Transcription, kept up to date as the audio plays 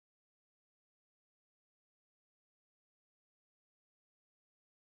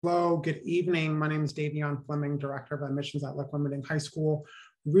Hello, good evening. My name is Davion Fleming, Director of Admissions at Lick-Wilmerding High School.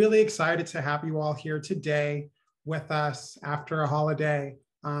 Really excited to have you all here today with us after a holiday.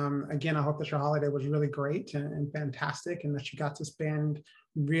 Again, I hope that your holiday was really great and fantastic, and that you got to spend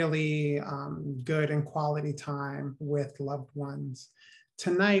really good and quality time with loved ones.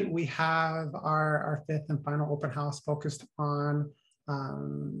 Tonight, we have our fifth and final open house focused on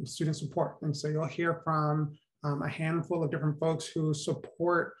student support. And so you'll hear from a handful of different folks who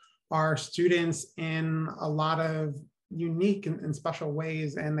support our students in a lot of unique and special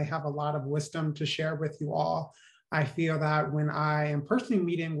ways, and they have a lot of wisdom to share with you all. I feel that when I am personally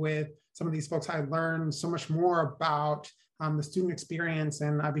meeting with some of these folks, I learn so much more about the student experience,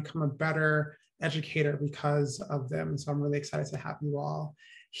 and I become a better educator because of them. So I'm really excited to have you all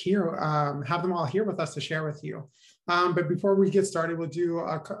here, have them all here with us to share with you. But before we get started, we'll do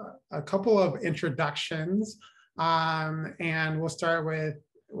a couple of introductions, and we'll start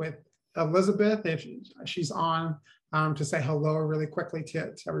with Elizabeth, if she's on, to say hello really quickly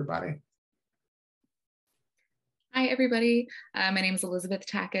to everybody. Hi, everybody. My name is Elizabeth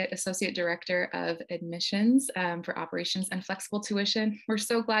Tackett, Associate Director of Admissions for Operations and Flexible Tuition. We're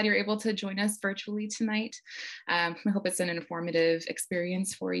so glad you're able to join us virtually tonight. I hope it's an informative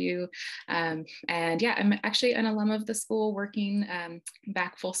experience for you. And yeah, I'm actually an alum of the school, working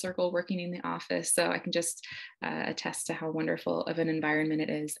back full circle, working in the office. So I can just attest to how wonderful of an environment it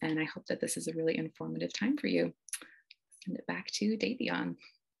is. And I hope that this is a really informative time for you. Send it back to Davion.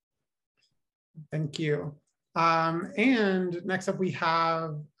 Thank you. And next up, we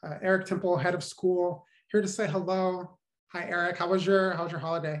have Eric Temple, head of school, here to say hello. Hi, Eric. How was your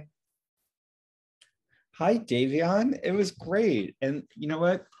holiday? Hi, Davion. It was great. And you know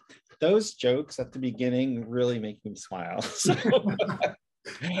what? Those jokes at the beginning really make me smile. So,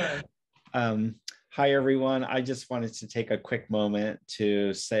 hi, everyone. I just wanted to take a quick moment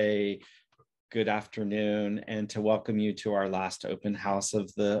to say good afternoon and to welcome you to our last open house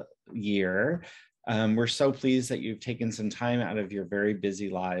of the year. We're so pleased that you've taken some time out of your very busy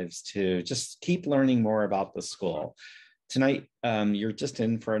lives to just keep learning more about the school. Tonight, you're just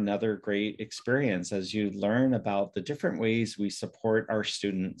in for another great experience as you learn about the different ways we support our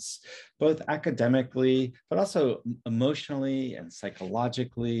students, both academically, but also emotionally and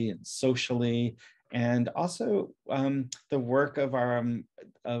psychologically and socially, and also the work of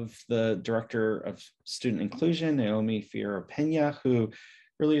the Director of Student Inclusion, Naomi Fierro Peña, who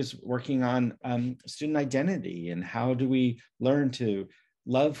really is working on student identity and how do we learn to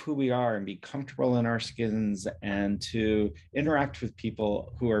love who we are and be comfortable in our skins and to interact with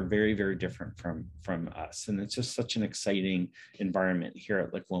people who are very, very different from us. And it's just such an exciting environment here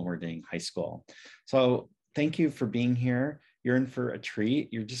at Lick-Wilmerding High School. So thank you for being here. You're in for a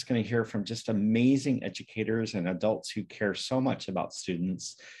treat. You're just going to hear from just amazing educators and adults who care so much about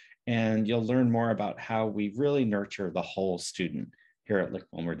students. And you'll learn more about how we really nurture the whole student here at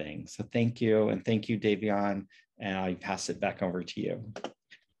Lick-Wilmerding. So thank you, and thank you, Davion, and I pass it back over to you.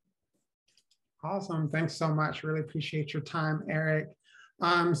 Awesome, thanks so much. Really appreciate your time, Eric.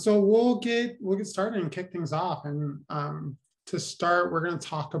 So we'll get started and kick things off. And to start, we're going to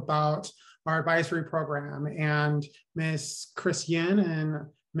talk about our advisory program. And Miss Chris Yin and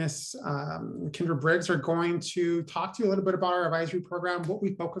Miss Kindra Briggs are going to talk to you a little bit about our advisory program, what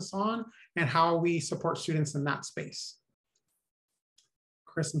we focus on, and how we support students in that space.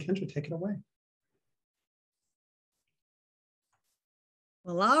 Chris and Kindra, take it away.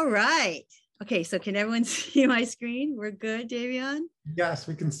 Well, all right. Okay, so can everyone see my screen? We're good, Davion? Yes,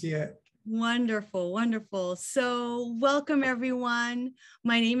 we can see it. Wonderful, wonderful. So welcome, everyone.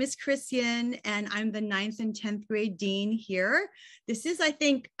 My name is Chris Yin, and I'm the 9th and 10th grade dean here. This is, I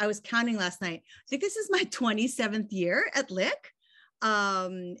think, I was counting last night. I think this is my 27th year at Lick.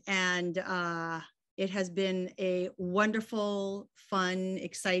 It has been a wonderful, fun,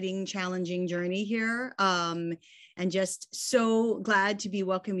 exciting, challenging journey here. And just so glad to be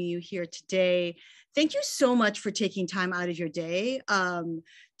welcoming you here today. Thank you so much for taking time out of your day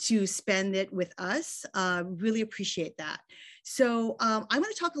to spend it with us. Really appreciate that. So I'm going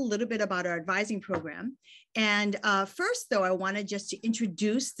to talk a little bit about our advising program. And first, though, I wanted just to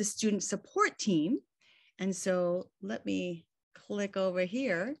introduce the student support team. And so let me click over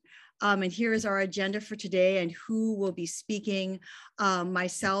here. And here is our agenda for today and who will be speaking,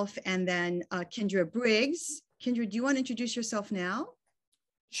 myself and then Kindra Briggs. Kindra, do you want to introduce yourself now?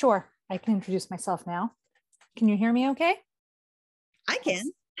 Sure, I can introduce myself now. Can you hear me okay? I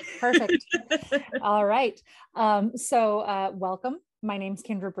can. Perfect. All right. Welcome. My name's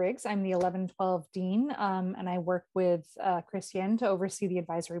Kindra Briggs. I'm the 11-12 Dean, and I work with Chris Yen to oversee the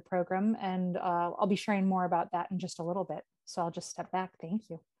advisory program, and I'll be sharing more about that in just a little bit. So I'll just step back. Thank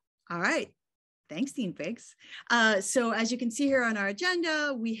you. All right. Thanks, Dean Briggs. So as you can see here on our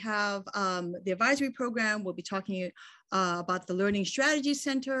agenda, we have the advisory program. We'll be talking about the Learning Strategy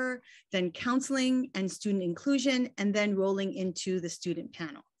Center, then counseling and student inclusion, and then rolling into the student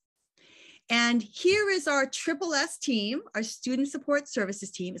panel. And here is our Triple S team, our Student Support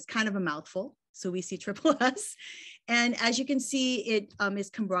Services team. It's kind of a mouthful, so we see Triple S. And as you can see, it is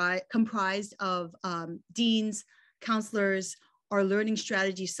comprised of deans, counselors, our Learning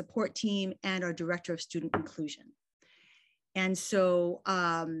Strategy Support team, and our Director of Student Inclusion. And so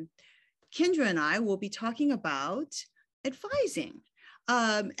Kindra and I will be talking about advising.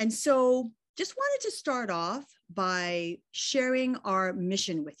 And so just wanted to start off by sharing our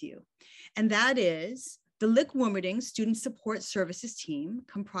mission with you. And that is the Lick-Wilmerding Student Support Services team,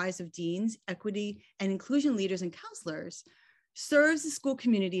 comprised of deans, equity, and inclusion leaders and counselors, serves the school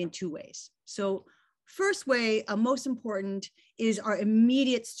community in two ways. So first way, most important, is our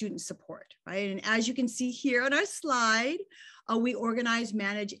immediate student support, right? And as you can see here on our slide, we organize,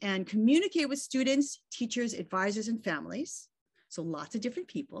 manage, and communicate with students, teachers, advisors, and families, so lots of different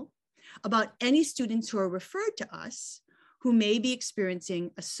people, about any students who are referred to us who may be experiencing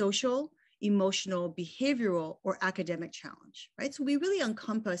a social, emotional, behavioral, or academic challenge, right? So we really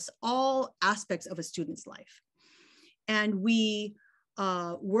encompass all aspects of a student's life. And we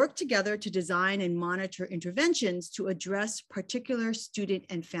work together to design and monitor interventions to address particular student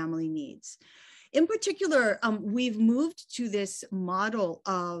and family needs. In particular, we've moved to this model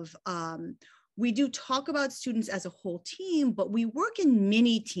of, we do talk about students as a whole team, but we work in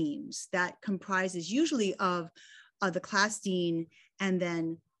mini teams that comprises usually of the class dean and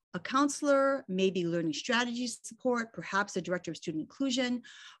then a counselor, maybe learning strategies support, perhaps a director of student inclusion.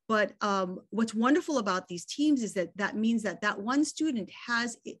 But what's wonderful about these teams is that that means that that one student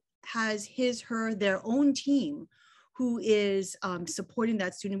has his, her, their own team who is supporting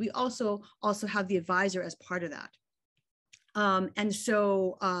that student. We also have the advisor as part of that. And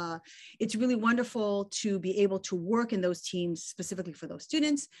so it's really wonderful to be able to work in those teams specifically for those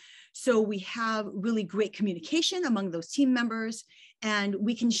students. So we have really great communication among those team members, and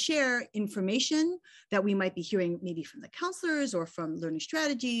we can share information that we might be hearing maybe from the counselors or from learning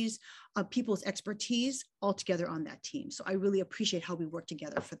strategies, people's expertise all together on that team. So I really appreciate how we work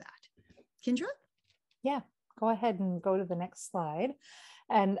together for that. Kindra? Yeah, go ahead and go to the next slide.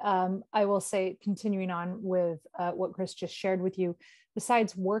 And I will say, continuing on with what Chris just shared with you,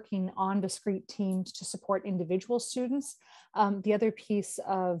 besides working on discrete teams to support individual students, the other piece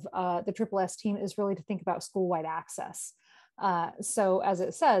of the Triple S team is really to think about school-wide access. So as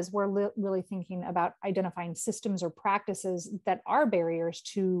it says, we're really thinking about identifying systems or practices that are barriers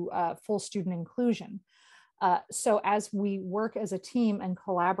to full student inclusion. So as we work as a team and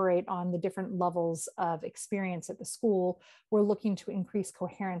collaborate on the different levels of experience at the school, we're looking to increase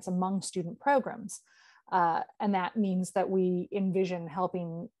coherence among student programs. And that means that we envision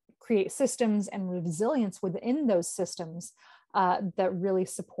helping create systems and resilience within those systems that really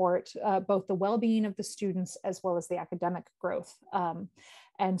support both the well-being of the students as well as the academic growth.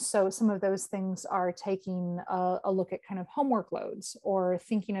 And so some of those things are taking a look at kind of homework loads or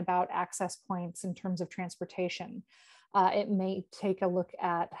thinking about access points in terms of transportation. It may take a look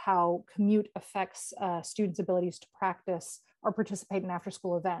at how commute affects students' abilities to practice or participate in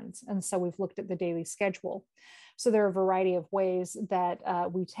after-school events. And so we've looked at the daily schedule. So there are a variety of ways that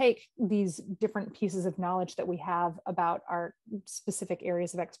we take these different pieces of knowledge that we have about our specific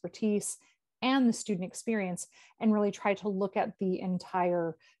areas of expertise and the student experience and really try to look at the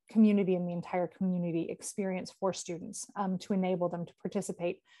entire community and the entire community experience for students to enable them to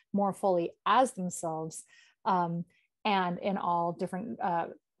participate more fully as themselves and in all different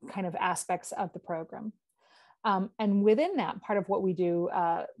kind of aspects of the program. And within that, part of what we do,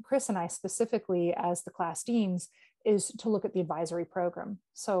 Chris and I specifically as the class deans, is to look at the advisory program.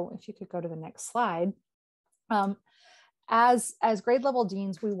 So if you could go to the next slide. As grade level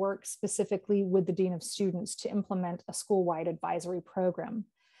deans, we work specifically with the Dean of Students to implement a school-wide advisory program.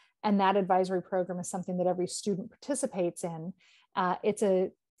 And that advisory program is something that every student participates in. It's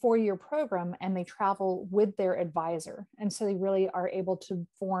a 4-year program and they travel with their advisor. And so they really are able to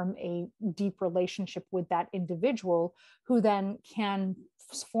form a deep relationship with that individual who then can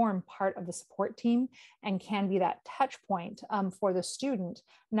form part of the support team and can be that touch point for the student,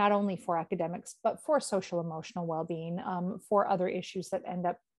 not only for academics, but for social emotional well-being, for other issues that end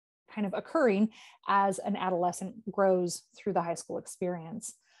up kind of occurring as an adolescent grows through the high school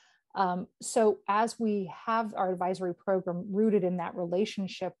experience. So as we have our advisory program rooted in that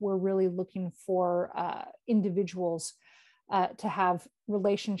relationship, we're really looking for individuals to have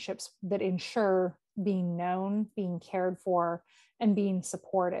relationships that ensure being known, being cared for, and being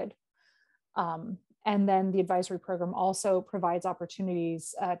supported. And then the advisory program also provides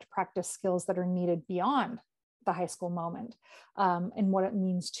opportunities to practice skills that are needed beyond the high school moment, and what it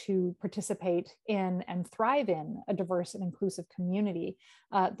means to participate in and thrive in a diverse and inclusive community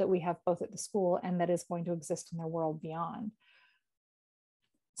that we have both at the school and that is going to exist in their world beyond.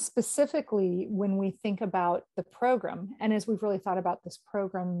 Specifically, when we think about the program, and as we've really thought about this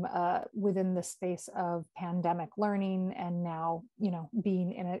program within the space of pandemic learning and now,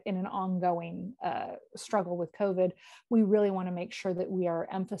 being in an ongoing struggle with COVID, we really want to make sure that we are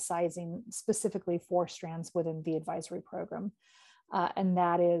emphasizing specifically 4 strands within the advisory program. And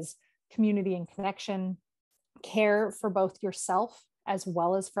that is community and connection, care for both yourself as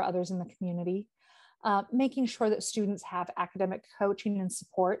well as for others in the community, making sure that students have academic coaching and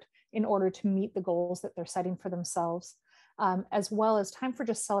support in order to meet the goals that they're setting for themselves, as well as time for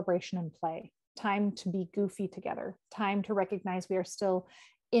just celebration and play, time to be goofy together, time to recognize we are still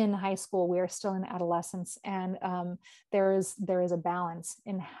in high school, we are still in adolescence, and there is a balance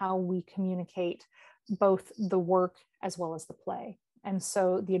in how we communicate both the work as well as the play. And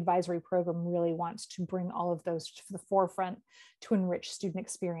so the advisory program really wants to bring all of those to the forefront to enrich student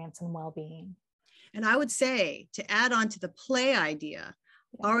experience and well-being. And I would say, to add on to the play idea,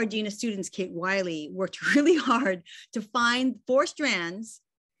 our Dean of Students, Kate Wiley, worked really hard to find 4 strands,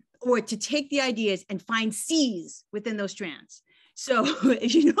 or to take the ideas and find C's within those strands. So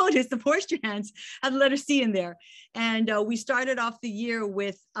if you notice, the 4 strands have the letter C in there. And we started off the year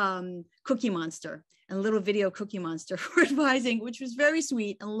with Cookie Monster, and a little video Cookie Monster for advising, which was very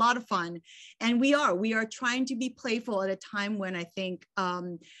sweet and a lot of fun. And we are trying to be playful at a time when I think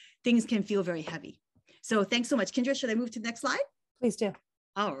things can feel very heavy. So thanks so much. Kindra, should I move to the next slide? Please do.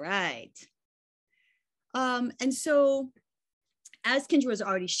 All right. And so as Kindra was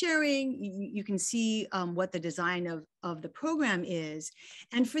already sharing, you can see what the design of the program is.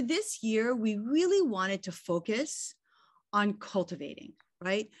 And for this year, we really wanted to focus on cultivating,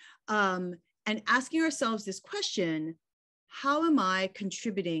 right? And asking ourselves this question: how am I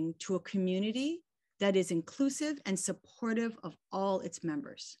contributing to a community that is inclusive and supportive of all its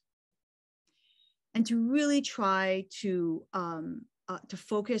members? And to really try to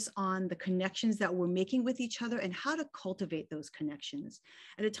focus on the connections that we're making with each other and how to cultivate those connections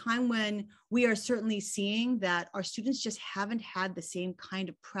at a time when we are certainly seeing that our students just haven't had the same kind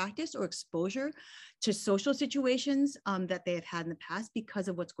of practice or exposure to social situations that they have had in the past because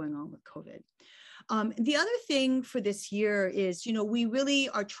of what's going on with COVID. The other thing for this year is, we really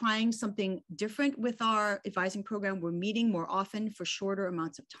are trying something different with our advising program. We're meeting more often for shorter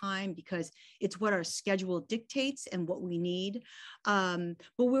amounts of time because it's what our schedule dictates and what we need. But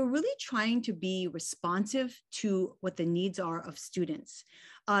we're really trying to be responsive to what the needs are of students.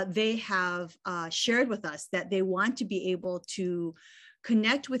 They have shared with us that they want to be able to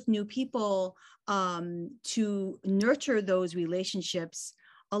connect with new people, to nurture those relationships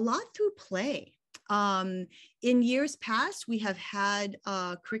a lot through play. In years past, we have had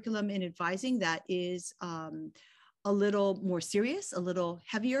a curriculum in advising that is a little more serious, a little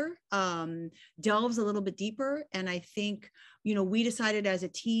heavier, delves a little bit deeper. And I think, we decided as a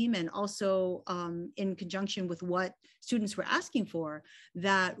team, and also in conjunction with what students were asking for,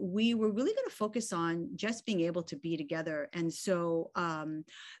 that we were really going to focus on just being able to be together. And so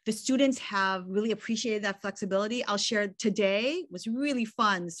the students have really appreciated that flexibility. I'll share today was really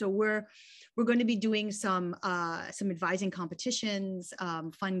fun. So we're going to be doing some advising competitions,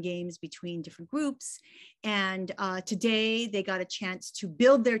 fun games between different groups. And today they got a chance to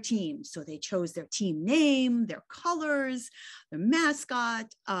build their team. So they chose their team name, their colors, their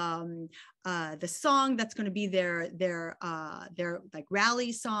mascot, the song that's going to be their like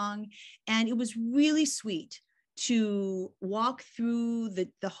rally song. And it was really sweet to walk through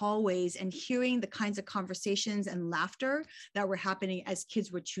the hallways and hearing the kinds of conversations and laughter that were happening as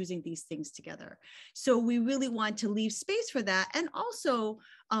kids were choosing these things together. So we really want to leave space for that, and also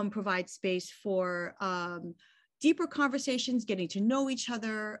provide space for deeper conversations, getting to know each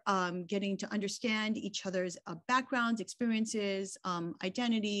other, getting to understand each other's backgrounds, experiences,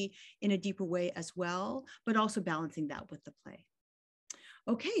 identity in a deeper way as well, but also balancing that with the play.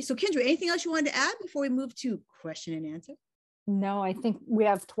 Okay, so Kindra, anything else you wanted to add before we move to question and answer? No, I think we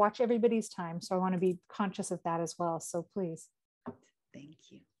have to watch everybody's time, so I want to be conscious of that as well, so please. Thank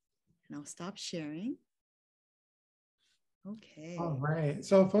you. And I'll stop sharing. Okay. All right,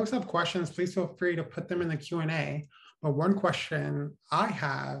 so if folks have questions, please feel free to put them in the Q&A. But one question I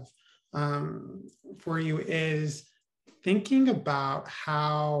have for you is thinking about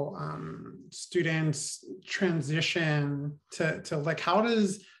how students transition to like, how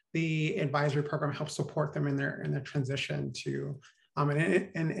does the advisory program help support them in their transition to an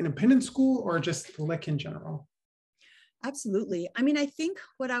independent school or just Lick in general? Absolutely. I mean, I think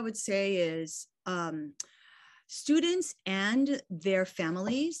what I would say is students and their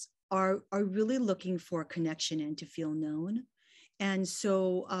families are really looking for connection and to feel known. And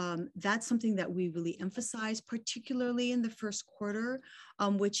so that's something that we really emphasize, particularly in the first quarter,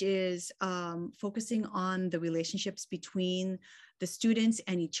 which is focusing on the relationships between the students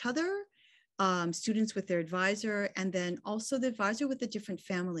and each other, students with their advisor, and then also the advisor with the different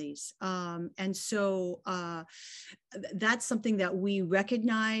families. And so that's something that we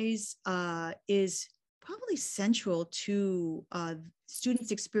recognize is probably central to students'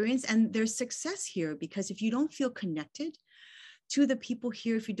 experience and their success here, because if you don't feel connected to the people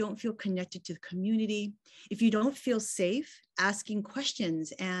here, if you don't feel connected to the community, if you don't feel safe asking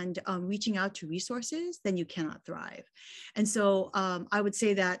questions and reaching out to resources, then you cannot thrive. And so I would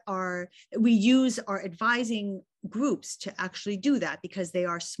say that we use our advising groups to actually do that, because they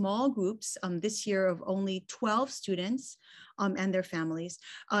are small groups this year of only 12 students and their families.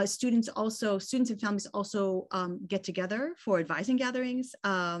 Students and families also get together for advising gatherings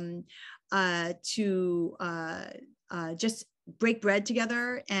to just break bread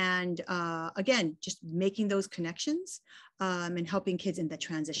together, and again, just making those connections and helping kids in that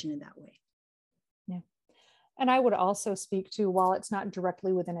transition in that way. Yeah. And I would also speak to, while it's not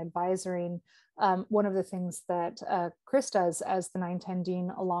directly within advisory, one of the things that Chris does as the 910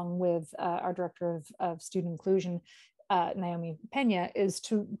 Dean, along with our Director of Student Inclusion, Naomi Peña, is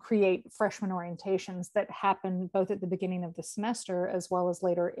to create freshman orientations that happen both at the beginning of the semester as well as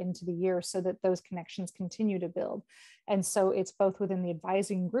later into the year, so that those connections continue to build. And so it's both within the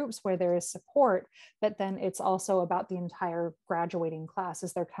advising groups where there is support, but then it's also about the entire graduating class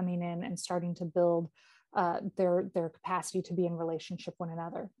as they're coming in and starting to build their capacity to be in relationship with one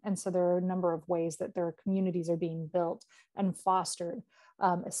another. And so there are a number of ways that their communities are being built and fostered,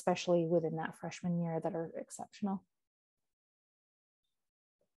 especially within that freshman year, that are exceptional.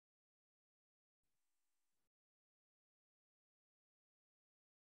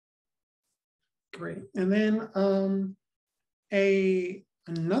 Great. And then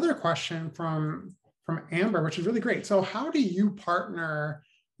another question from Amber, which is really great. So how do you partner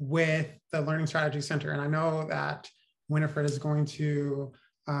with the Learning Strategy Center? And I know that Winifred is going to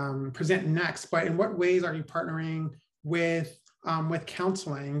present next, but in what ways are you partnering with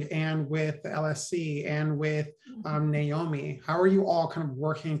counseling and with the LSC and with Naomi? How are you all kind of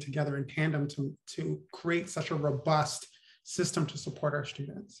working together in tandem to create such a robust system to support our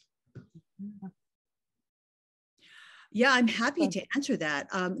students? Yeah, I'm happy to answer that.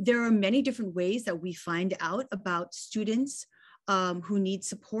 There are many different ways that we find out about students who need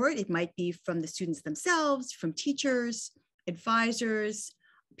support. It might be from the students themselves, from teachers, advisors,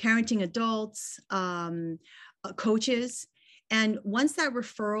 parenting adults, coaches. And once that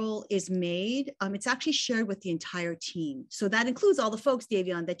referral is made, it's actually shared with the entire team. So that includes all the folks,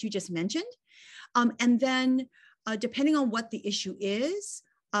 Davion, that you just mentioned. And then depending on what the issue is,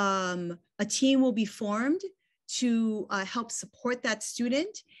 a team will be formed to help support that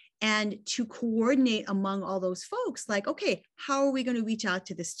student and to coordinate among all those folks, like, okay, how are we going to reach out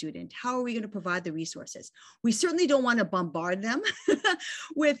to the student? How are we going to provide the resources? We certainly don't want to bombard them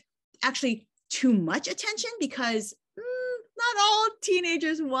with actually too much attention, because not all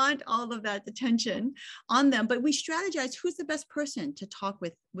teenagers want all of that attention on them, but we strategize who's the best person to talk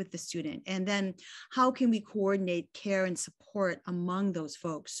with the student, and then how can we coordinate care and support among those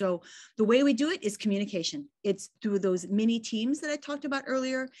folks. So the way we do it is communication. It's through those mini teams that I talked about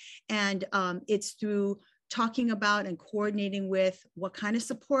earlier, and it's through talking about and coordinating with what kind of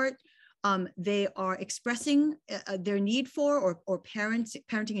support they are expressing their need for, or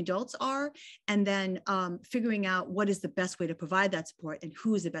parenting adults are, and then figuring out what is the best way to provide that support and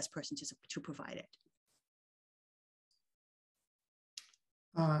who is the best person to provide it.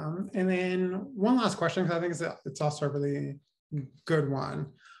 And then one last question, because I think it's also a really good one.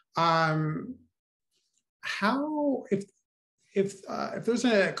 How, if there's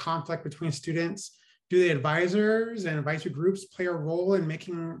a conflict between students, do the advisors and advisory groups play a role in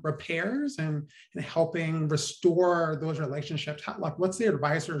making repairs and helping restore those relationships? Like, what's the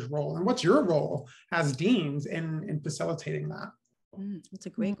advisor's role, and what's your role as deans in facilitating that? That's a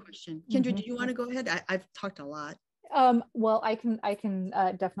great question. Kindra, do you want to go ahead? I've talked a lot. Well, I can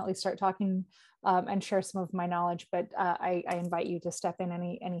definitely start talking and share some of my knowledge, but I invite you to step in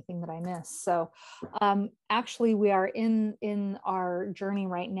anything that I miss. So actually we are in our journey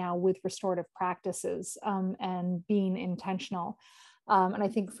right now with restorative practices and being intentional. And I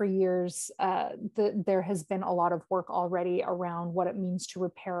think for years, there has been a lot of work already around what it means to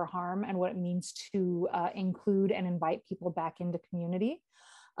repair harm and what it means to include and invite people back into community.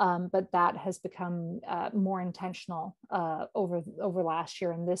 But that has become more intentional over last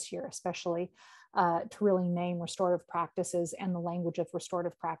year and this year, especially to really name restorative practices and the language of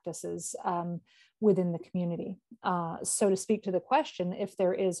restorative practices within the community. So to speak to the question, if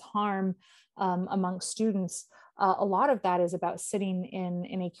there is harm amongst students, a lot of that is about sitting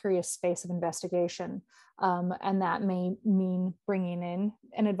in a curious space of investigation. And that may mean bringing in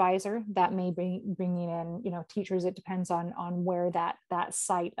an advisor, that may be bringing in, teachers. It depends on where that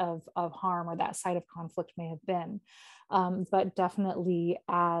site of harm or that site of conflict may have been. But definitely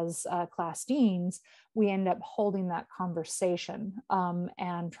as class deans, we end up holding that conversation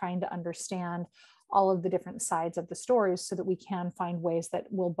and trying to understand all of the different sides of the stories so that we can find ways that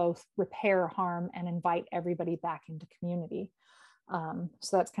will both repair harm and invite everybody back into community.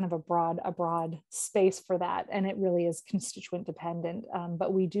 So that's kind of a broad space for that. And it really is constituent dependent,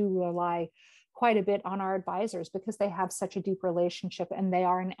 but we do rely quite a bit on our advisors because they have such a deep relationship and they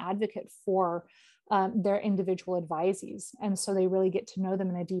are an advocate for their individual advisees. And so they really get to know them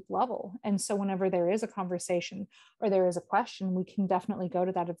in a deep level. And so whenever there is a conversation or there is a question, we can definitely go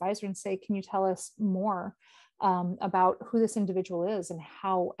to that advisor and say, can you tell us more about who this individual is and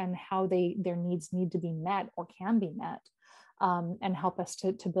how their needs need to be met or can be met, and help us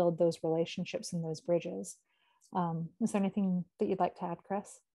to build those relationships and those bridges. Is there anything that you'd like to add,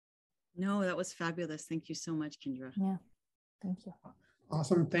 Chris? No, that was fabulous. Thank you so much, Kindra. Yeah, thank you.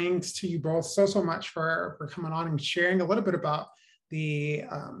 Awesome. Thanks to you both so much for coming on and sharing a little bit about the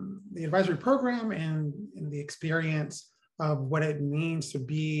advisory program and the experience of what it means to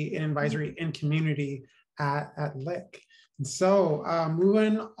be an advisory in community at Lick. And so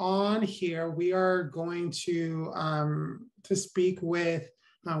moving on here, we are going to speak with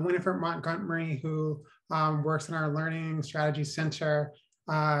Winifred Montgomery, who works in our Learning Strategy Center.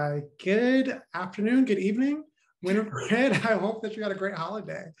 Good afternoon, good evening. Winifred, I hope that you had a great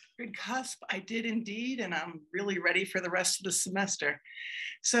holiday. Good cusp, I did indeed, and I'm really ready for the rest of the semester.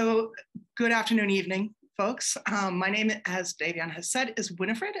 So good afternoon, evening, folks. My name, as Davion has said, is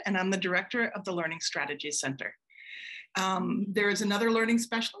Winifred, and I'm the director of the Learning Strategy Center. There is another learning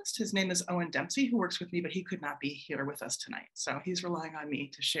specialist. His name is Owen Dempsey, who works with me, but he could not be here with us tonight. So he's relying on me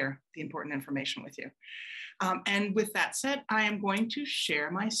to share the important information with you. And with that said, I am going to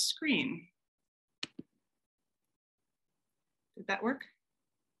share my screen. Did that work?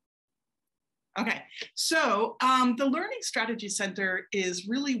 Okay, so the Learning Strategy Center is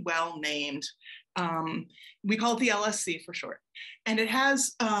really well named. We call it the LSC for short. And it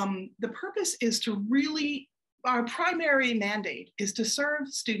has, the purpose is to really, our primary mandate is to serve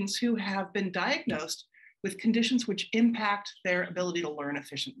students who have been diagnosed with conditions which impact their ability to learn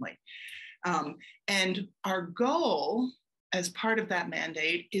efficiently. And our goal as part of that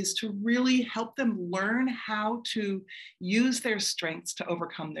mandate is to really help them learn how to use their strengths to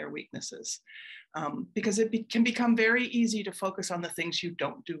overcome their weaknesses. Because it can become very easy to focus on the things you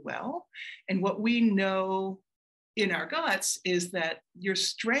don't do well. And what we know in our guts is that your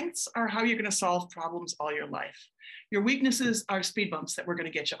strengths are how you're going to solve problems all your life. Your weaknesses are speed bumps that we're going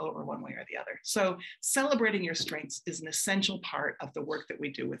to get you over one way or the other. So celebrating your strengths is an essential part of the work that we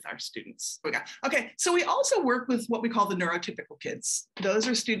do with our students. Okay, so we also work with what we call the neurotypical kids. Those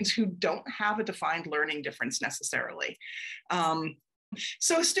are students who don't have a defined learning difference necessarily.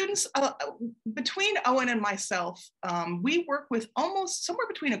 So students, between Owen and myself, we work with almost somewhere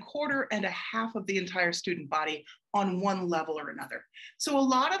between 1/4 and 1/2 of the entire student body on one level or another. So a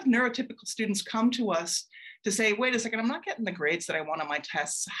lot of neurotypical students come to us to say, wait a second, I'm not getting the grades that I want on my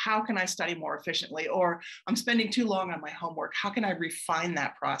tests. How can I study more efficiently? Or I'm spending too long on my homework. How can I refine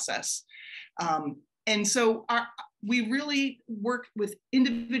that process? And so we really work with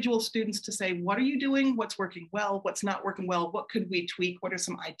individual students to say, what are you doing? What's working well? What's not working well? What could we tweak? What are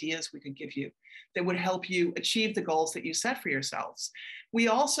some ideas we could give you that would help you achieve the goals that you set for yourselves? We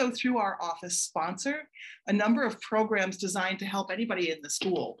also, through our office, sponsor a number of programs designed to help anybody in the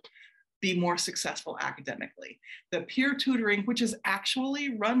school be more successful academically. The peer tutoring, which is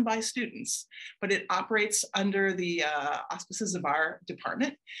actually run by students, but it operates under the auspices of our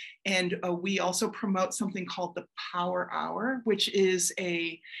department. And we also promote something called the Power Hour, which is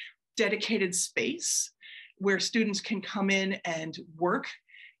a dedicated space where students can come in and work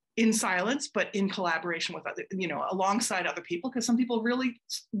in silence, but in collaboration with other, alongside other people, because some people really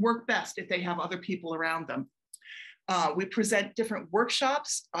work best if they have other people around them. We present different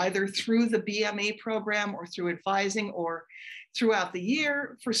workshops, either through the BME program or through advising or throughout the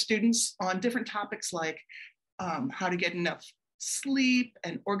year for students on different topics like how to get enough sleep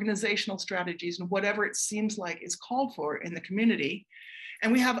and organizational strategies and whatever it seems like is called for in the community.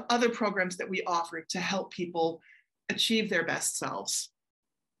 And we have other programs that we offer to help people achieve their best selves.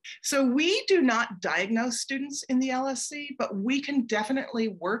 So we do not diagnose students in the LSC, but we can definitely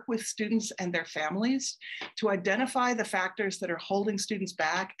work with students and their families to identify the factors that are holding students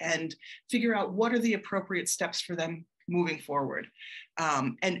back and figure out what are the appropriate steps for them moving forward.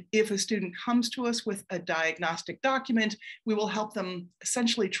 And if a student comes to us with a diagnostic document, we will help them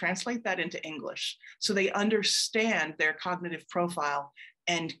essentially translate that into English so they understand their cognitive profile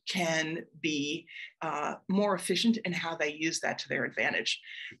and can be more efficient in how they use that to their advantage.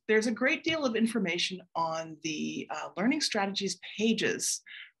 There's a great deal of information on the learning strategies pages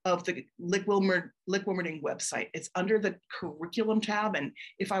of the Lick-Wilmerding website. It's under the curriculum tab, and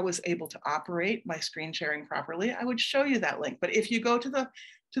if I was able to operate my screen sharing properly, I would show you that link. But if you go to the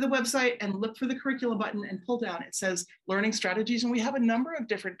website and look for the curriculum button and pull down, it says learning strategies, and we have a number of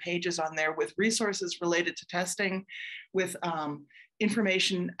different pages on there with resources related to testing, with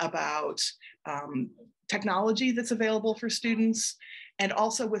information about technology that's available for students, and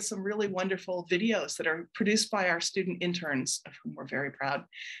also with some really wonderful videos that are produced by our student interns, of whom we're very proud,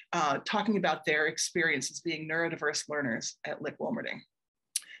 talking about their experiences being neurodiverse learners at Lick-Wilmerding.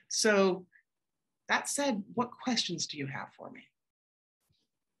 So that said, what questions do you have for me?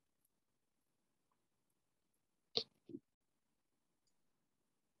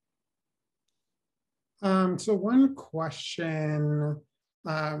 So one question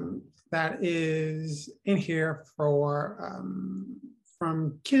that is in here from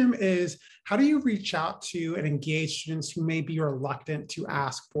Kim is, how do you reach out to and engage students who may be reluctant to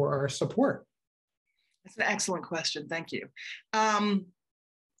ask for support? That's an excellent question, thank you.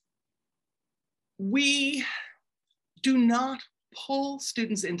 We do not pull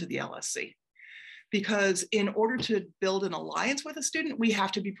students into the LSC, because in order to build an alliance with a student, we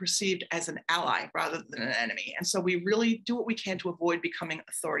have to be perceived as an ally rather than an enemy. And so we really do what we can to avoid becoming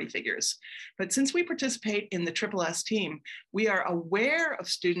authority figures. But since we participate in the SSS team, we are aware of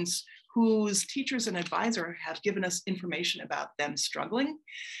students whose teachers and advisor have given us information about them struggling.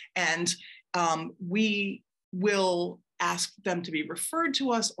 And we will ask them to be referred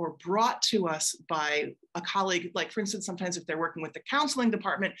to us or brought to us by a colleague. Like, for instance, sometimes if they're working with the counseling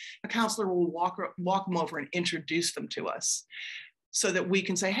department, a counselor will walk them over and introduce them to us so that we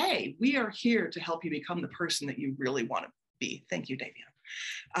can say, hey, we are here to help you become the person that you really want to be. Thank you,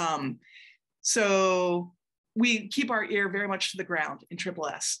 Davian. So we keep our ear very much to the ground in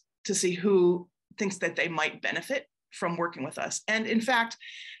SSS to see who thinks that they might benefit from working with us. And in fact,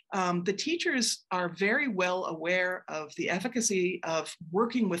 the teachers are very well aware of the efficacy of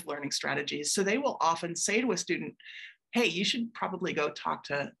working with learning strategies. So they will often say to a student, hey, you should probably go talk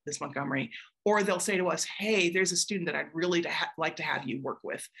to Ms. Montgomery. Or they'll say to us, hey, there's a student that I'd really like to have you work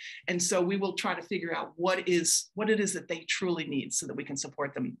with. And so we will try to figure out what it is that they truly need so that we can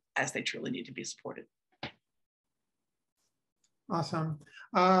support them as they truly need to be supported. Awesome.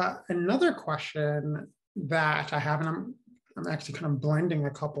 Another question that I have, and I'm actually kind of blending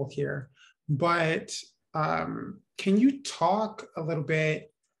a couple here, but can you talk a little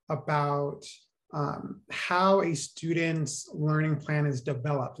bit about how a student's learning plan is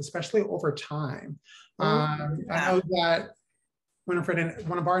developed, especially over time? I know that Winifred, in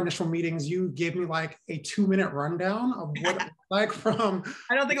one of our initial meetings, you gave me like a 2-minute rundown of what it was like from—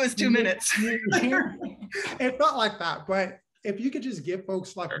 I don't think it was 2 minutes. It felt like that, but if you could just give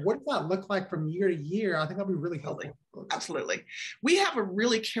folks like, what does that look like from year to year? I think that'd be really helpful. Absolutely. We have a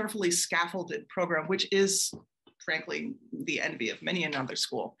really carefully scaffolded program, which is frankly the envy of many another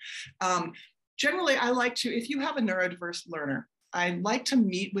school. Generally, I like to, if you have a neurodiverse learner, I like to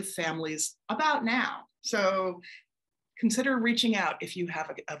meet with families about now. So consider reaching out if you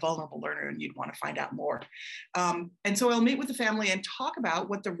have a vulnerable learner and you'd want to find out more. And so I'll meet with the family and talk about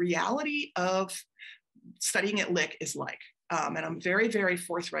what the reality of studying at Lick is like. And I'm very, very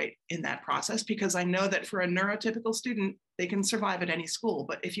forthright in that process, because I know that for a neurotypical student, they can survive at any school.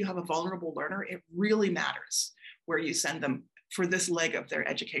 But if you have a vulnerable learner, it really matters where you send them for this leg of their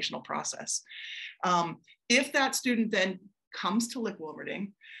educational process. If that student then comes to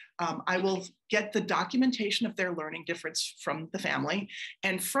Lick-Wilmerding, I will get the documentation of their learning difference from the family.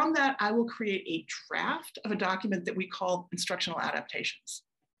 And from that, I will create a draft of a document that we call instructional adaptations.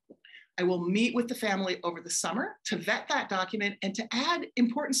 I will meet with the family over the summer to vet that document and to add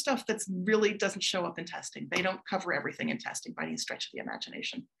important stuff that's really doesn't show up in testing. They don't cover everything in testing by any stretch of the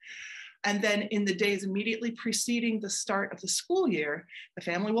imagination. And then in the days immediately preceding the start of the school year, the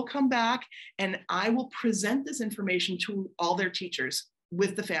family will come back and I will present this information to all their teachers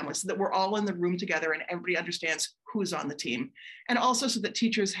with the family so that we're all in the room together and everybody understands who's on the team. And also so that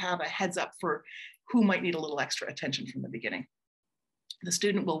teachers have a heads up for who might need a little extra attention from the beginning. The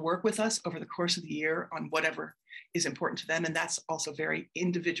student will work with us over the course of the year on whatever is important to them, and that's also very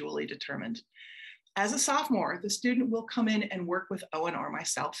individually determined. As a sophomore, the student will come in and work with Owen or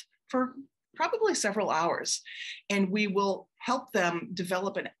myself for probably several hours, and we will help them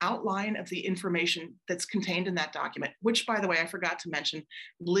develop an outline of the information that's contained in that document, which, by the way, I forgot to mention,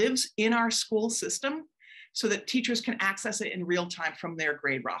 lives in our school system so that teachers can access it in real time from their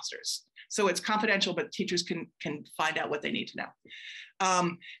grade rosters. So it's confidential, but teachers can find out what they need to know.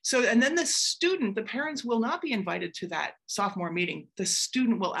 And then the student, the parents will not be invited to that sophomore meeting. The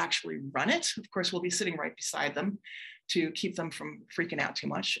student will actually run it. Of course, we'll be sitting right beside them to keep them from freaking out too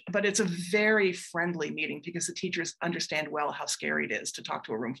much. But it's a very friendly meeting because the teachers understand well how scary it is to talk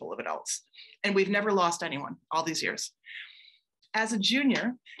to a room full of adults. And we've never lost anyone all these years. As a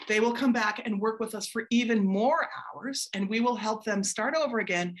junior, they will come back and work with us for even more hours, and we will help them start over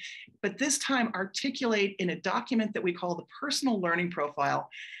again, but this time articulate in a document that we call the personal learning profile,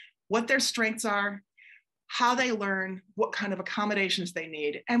 what their strengths are, how they learn, what kind of accommodations they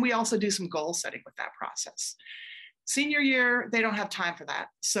need, and we also do some goal setting with that process. Senior year, they don't have time for that,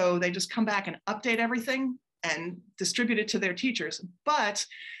 so they just come back and update everything and distribute it to their teachers. But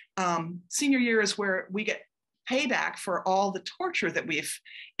senior year is where we get payback for all the torture that we've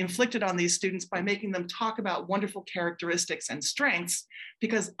inflicted on these students by making them talk about wonderful characteristics and strengths,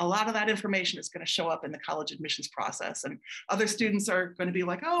 because a lot of that information is going to show up in the college admissions process. And other students are going to be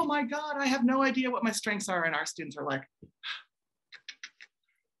like, oh my God, I have no idea what my strengths are. And our students are like,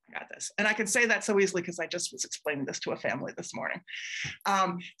 I got this. And I can say that so easily because I just was explaining this to a family this morning.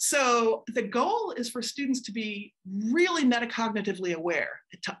 So the goal is for students to be really metacognitively aware,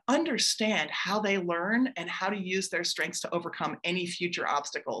 to understand how they learn and how to use their strengths to overcome any future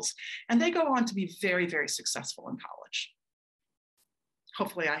obstacles. And they go on to be very, very successful in college.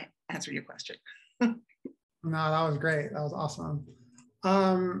 Hopefully I answered your question. No, that was great. That was awesome.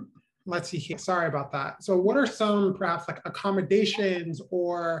 Let's see here. Sorry about that. So what are some perhaps like accommodations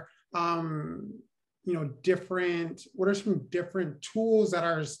or, what are some different tools that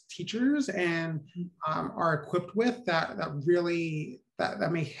our teachers and are equipped with that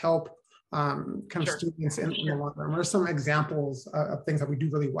may help kind of students in the long run? What are some examples of things that we do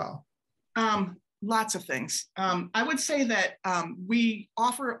really well? Lots of things. I would say that we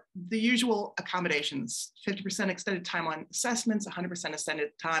offer the usual accommodations, 50% extended time on assessments, 100% extended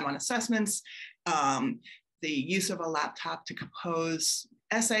time on assessments, the use of a laptop to compose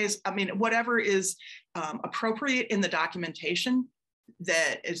essays. I mean, whatever is appropriate in the documentation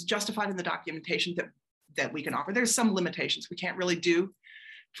that is justified in the documentation that we can offer. There's some limitations. We can't really do,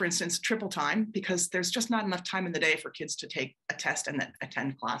 for instance, triple time because there's just not enough time in the day for kids to take a test and then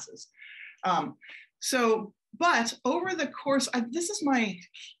attend classes. But over the course, this is my,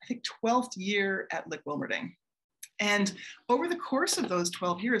 I think, 12th year at Lick-Wilmerding. And over the course of those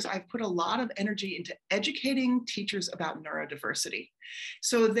 12 years, I've put a lot of energy into educating teachers about neurodiversity.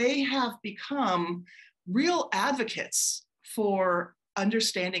 So they have become real advocates for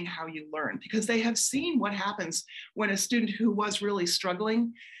understanding how you learn, because they have seen what happens when a student who was really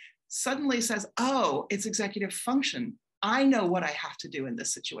struggling suddenly says, oh, it's executive function. I know what I have to do in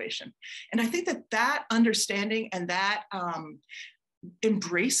this situation. And I think that understanding and that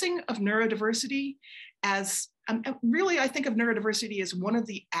embracing of neurodiversity as, really, I think of neurodiversity as one of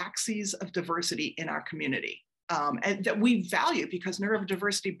the axes of diversity in our community. And that we value because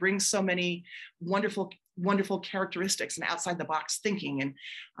neurodiversity brings so many wonderful characteristics and outside the box thinking and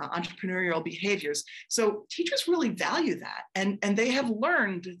entrepreneurial behaviors. So teachers really value that. And they have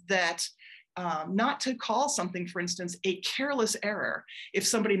learned that not to call something, for instance, a careless error if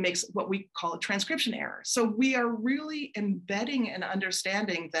somebody makes what we call a transcription error. So we are really embedding an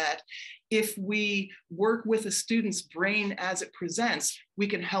understanding that if we work with a student's brain as it presents, we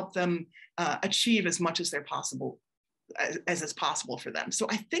can help them achieve as much as as is possible for them. So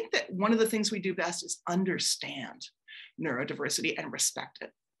I think that one of the things we do best is understand neurodiversity and respect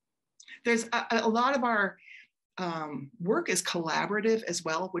it. There's a lot of our work is collaborative as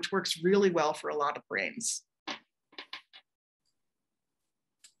well, which works really well for a lot of brains.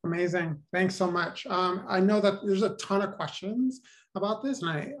 Amazing. Thanks so much. I know that there's a ton of questions about this,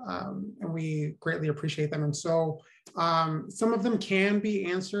 and we greatly appreciate them. And so Some of them can be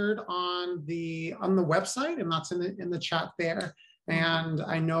answered on the website, and that's in the chat there. And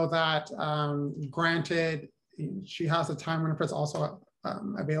I know that granted, she has the time. Winifred's also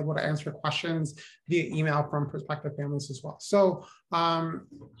available to answer questions via email from prospective families as well. So,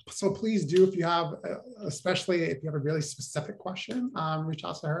 so please do, if you have, especially if you have a really specific question, reach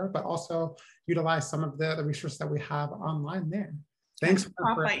out to her, but also utilize some of the resources that we have online there. Thanks.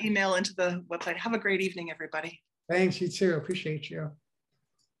 Pop my email into the website. Have a great evening, everybody. Thanks, you too. Appreciate you.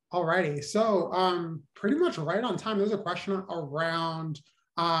 Alrighty, so pretty much right on time. There's a question around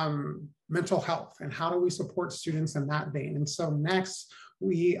mental health and how do we support students in that vein. And so next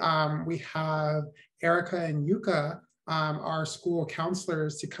we have Erika and Yuka, our school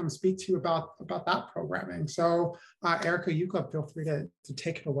counselors, to come speak to you about that programming. So Erika, Yuka, feel free to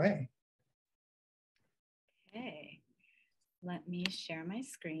take it away. Okay, let me share my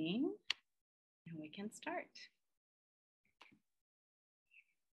screen and we can start.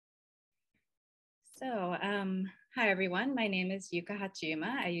 So, hi everyone, my name is Yuka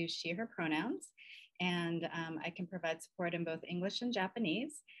Hachiuma. I use she, her pronouns, and I can provide support in both English and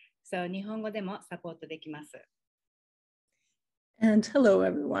Japanese. So, Nihongo de mo sapport dekimasu. And hello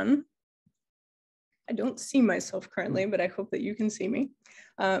everyone. I don't see myself currently, but I hope that you can see me.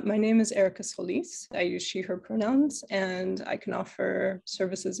 My name is Erika Solis. I use she, her pronouns, and I can offer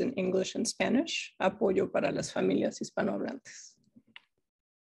services in English and Spanish. Apoyo para las familias hispanohablantes.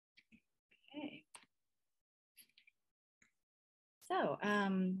 So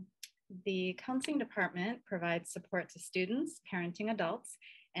the counseling department provides support to students, parenting adults,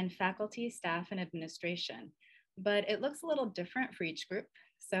 and faculty, staff, and administration. But it looks a little different for each group.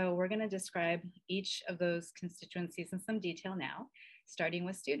 So we're going to describe each of those constituencies in some detail now, starting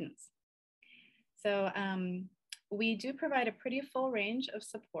with students. So we do provide a pretty full range of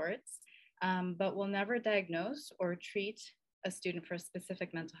supports, but we'll never diagnose or treat a student for a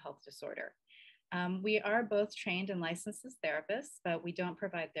specific mental health disorder. We are both trained and licensed as therapists, but we don't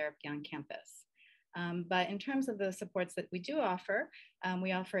provide therapy on campus. But in terms of the supports that we do offer,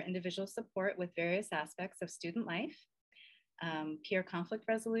 we offer individual support with various aspects of student life, peer conflict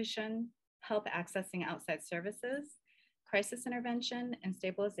resolution, help accessing outside services, crisis intervention and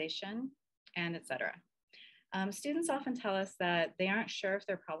stabilization, and etc. Students often tell us that they aren't sure if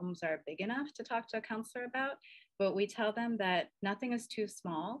their problems are big enough to talk to a counselor about, but we tell them that nothing is too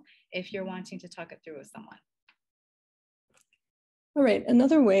small if you're wanting to talk it through with someone. All right,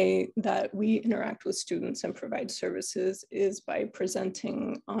 another way that we interact with students and provide services is by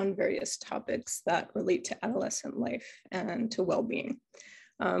presenting on various topics that relate to adolescent life and to well-being.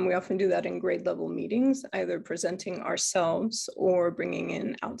 We often do that in grade level meetings, either presenting ourselves or bringing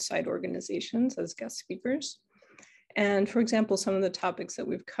in outside organizations as guest speakers. And for example, some of the topics that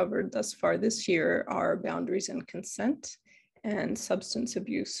we've covered thus far this year are boundaries and consent and substance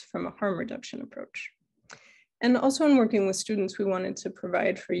abuse from a harm reduction approach. And also in working with students, we wanted to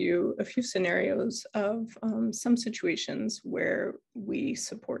provide for you a few scenarios of some situations where we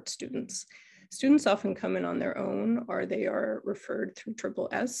support students. Students often come in on their own, or they are referred through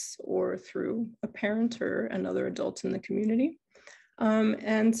SSS or through a parent or another adult in the community.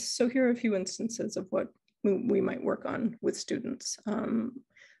 And so here are a few instances of what we might work on with students.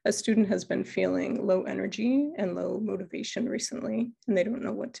 A student has been feeling low energy and low motivation recently, and they don't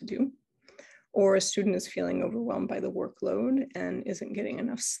know what to do. Or a student is feeling overwhelmed by the workload and isn't getting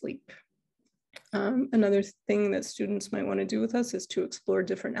enough sleep. Another thing that students might want to do with us is to explore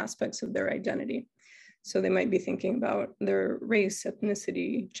different aspects of their identity. So they might be thinking about their race,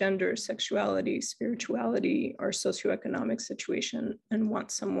 ethnicity, gender, sexuality, spirituality, or socioeconomic situation, and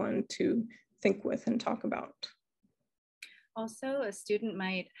want someone to think with and talk about. Also, a student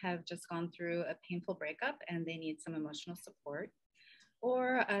might have just gone through a painful breakup and they need some emotional support.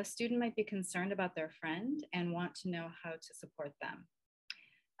 Or a student might be concerned about their friend and want to know how to support them.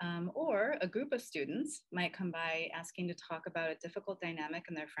 Or a group of students might come by asking to talk about a difficult dynamic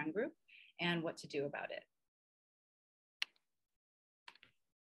in their friend group and what to do about it.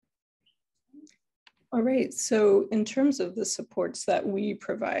 All right, so in terms of the supports that we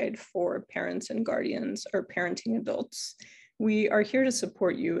provide for parents and guardians or parenting adults, we are here to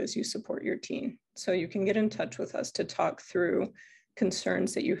support you as you support your teen. So you can get in touch with us to talk through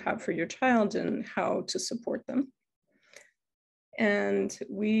concerns that you have for your child and how to support them. And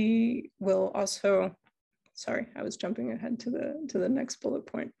we will also, sorry, I was jumping ahead to the next bullet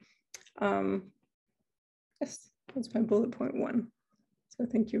point. Yes, that's my bullet point 1. So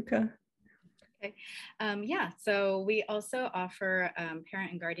thank you, Yuka. Okay, yeah, so we also offer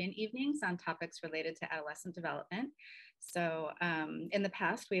parent and guardian evenings on topics related to adolescent development. So in the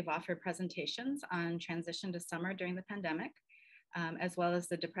past, we've offered presentations on transition to summer during the pandemic, as well as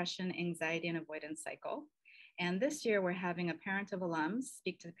the depression, anxiety, and avoidance cycle. And this year, we're having a parent of alums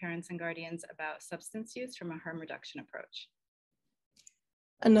speak to the parents and guardians about substance use from a harm reduction approach.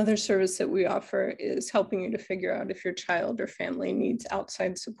 Another service that we offer is helping you to figure out if your child or family needs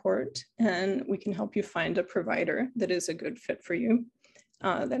outside support, and we can help you find a provider that is a good fit for you.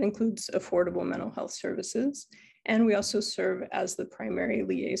 That includes affordable mental health services. And we also serve as the primary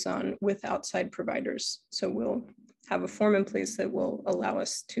liaison with outside providers. So we'll have a form in place that will allow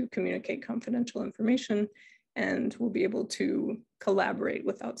us to communicate confidential information, and we'll be able to collaborate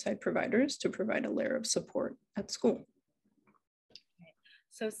with outside providers to provide a layer of support at school.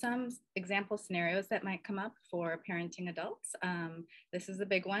 So some example scenarios that might come up for parenting adults. This is a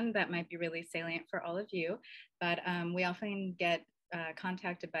big one that might be really salient for all of you, but we often get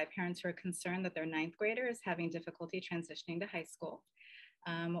contacted by parents who are concerned that their 9th grader is having difficulty transitioning to high school,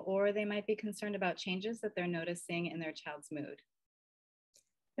 or they might be concerned about changes that they're noticing in their child's mood.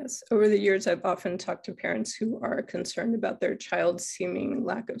 Yes, over the years, I've often talked to parents who are concerned about their child's seeming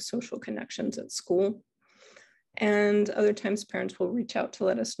lack of social connections at school. And other times parents will reach out to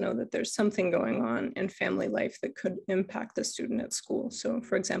let us know that there's something going on in family life that could impact the student at school. So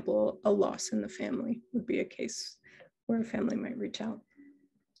for example, a loss in the family would be a case where a family might reach out.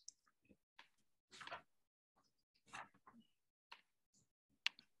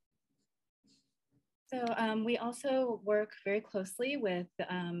 So we also work very closely with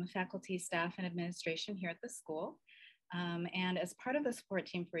faculty, staff, and administration here at the school. And as part of the support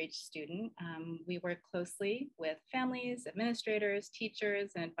team for each student, we work closely with families, administrators,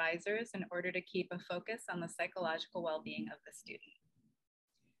 teachers, and advisors in order to keep a focus on the psychological well-being of the student.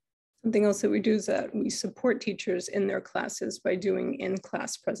 Something else that we do is that we support teachers in their classes by doing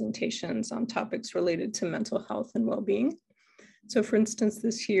in-class presentations on topics related to mental health and well-being. So for instance,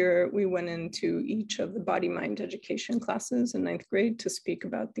 this year, we went into each of the body-mind education classes in 9th grade to speak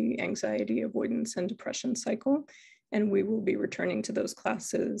about the anxiety, avoidance, and depression cycle. And we will be returning to those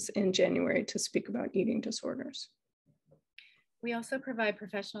classes in January to speak about eating disorders. We also provide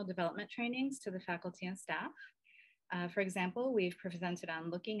professional development trainings to the faculty and staff. For example, we've presented on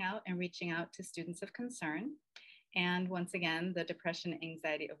looking out and reaching out to students of concern. And once again, the depression,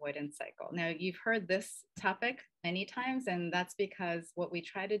 anxiety, avoidance cycle. Now, you've heard this topic many times, and that's because what we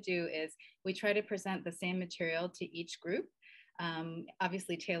try to do is we try to present the same material to each group,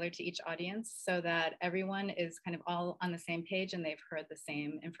 obviously tailored to each audience, so that everyone is kind of all on the same page and they've heard the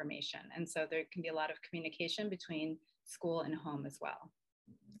same information. And so there can be a lot of communication between school and home as well.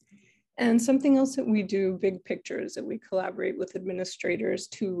 And something else that we do, big picture, is that we collaborate with administrators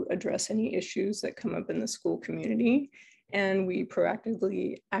to address any issues that come up in the school community. And we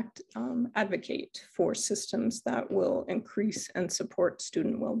proactively advocate for systems that will increase and support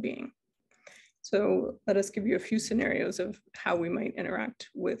student well-being. So let us give you a few scenarios of how we might interact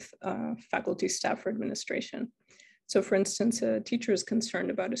with faculty, staff, or administration. So for instance, a teacher is concerned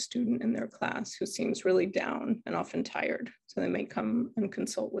about a student in their class who seems really down and often tired. So they may come and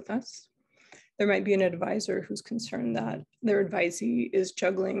consult with us. There might be an advisor who's concerned that their advisee is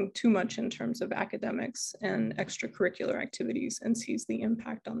juggling too much in terms of academics and extracurricular activities and sees the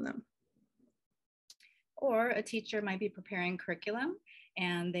impact on them. Or a teacher might be preparing curriculum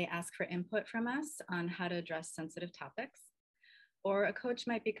and they ask for input from us on how to address sensitive topics. Or a coach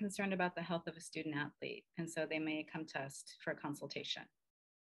might be concerned about the health of a student athlete, and so they may come to us for a consultation.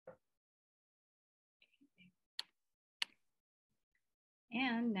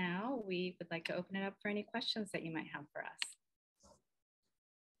 And now we would like to open it up for any questions that you might have for us.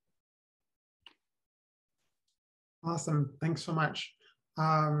 Awesome, thanks so much.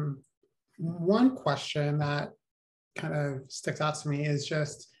 One question that kind of sticks out to me is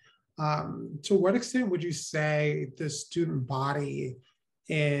just, to what extent would you say the student body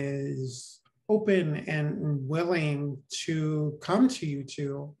is open and willing to come to you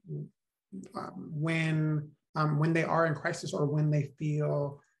to when they are in crisis or when they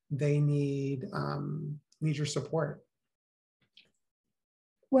feel they need your support?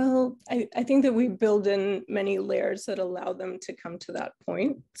 Well, I think that we build in many layers that allow them to come to that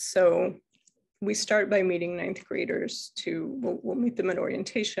point. So we start by meeting 9th graders we'll meet them at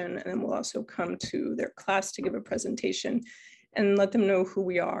orientation, and then we'll also come to their class to give a presentation and let them know who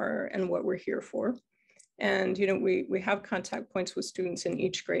we are and what we're here for. And we have contact points with students in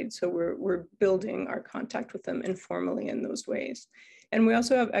each grade, so we're building our contact with them informally in those ways. And we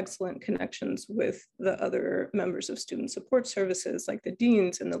also have excellent connections with the other members of student support services, like the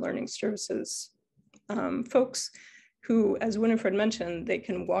deans and the learning services folks. who, as Winifred mentioned, they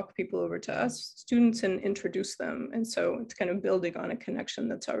can walk people over to us, students, and introduce them. And so it's kind of building on a connection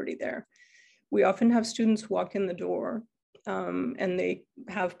that's already there. We often have students walk in the door and they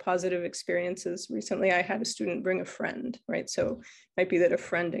have positive experiences. Recently, I had a student bring a friend, right? So it might be that a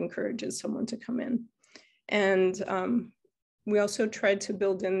friend encourages someone to come in. And we also tried to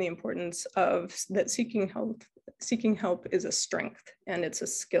build in the importance of that seeking help is a strength and it's a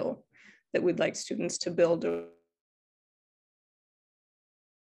skill that we'd like students to build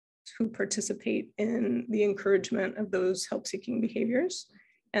who participate in the encouragement of those help-seeking behaviors.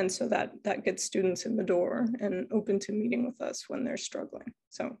 And so that gets students in the door and open to meeting with us when they're struggling.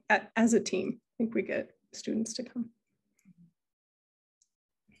 So as a team, I think we get students to come.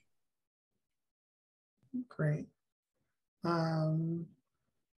 Great.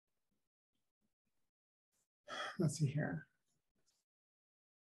 Let's see here.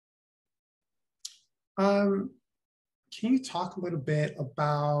 Can you talk a little bit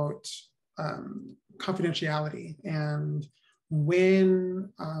about confidentiality and when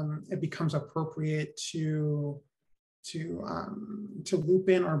it becomes appropriate to loop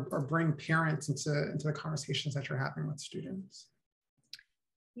in or bring parents into the conversations that you're having with students?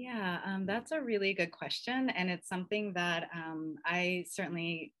 Yeah, that's a really good question. And it's something that I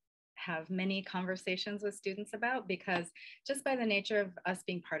certainly have many conversations with students about, because just by the nature of us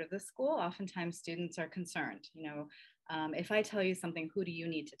being part of the school, oftentimes students are concerned, you know, if I tell you something, who do you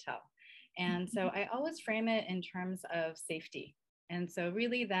need to tell? And so I always frame it in terms of safety. And so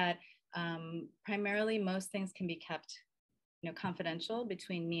really that primarily most things can be kept, you know, confidential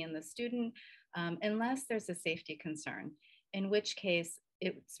between me and the student, unless there's a safety concern, in which case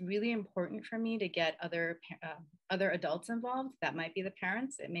it's really important for me to get other adults involved. That might be the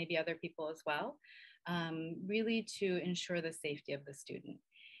parents, it may be other people as well, really to ensure the safety of the student.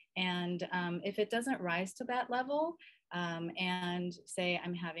 And if it doesn't rise to that level, and say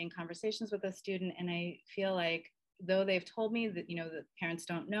I'm having conversations with a student and I feel like, though they've told me that, you know, the parents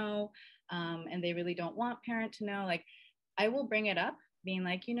don't know, and they really don't want parent to know, like I will bring it up, being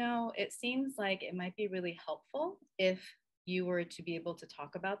like, you know, it seems like it might be really helpful if you were to be able to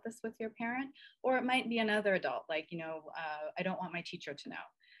talk about this with your parent, or it might be another adult, like, you know, I don't want my teacher to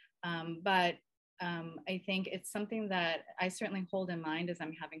know. But I think it's something that I certainly hold in mind as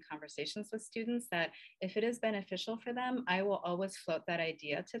I'm having conversations with students, that if it is beneficial for them, I will always float that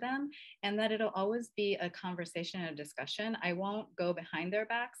idea to them, and that it'll always be a conversation and a discussion. I won't go behind their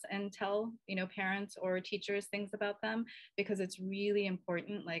backs and tell, you know, parents or teachers things about them, because it's really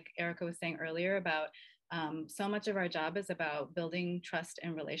important, like Erika was saying earlier, about so much of our job is about building trust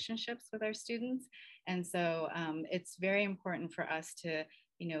and relationships with our students. And so it's very important for us to,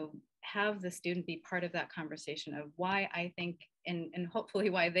 you know, have the student be part of that conversation of why I think, and hopefully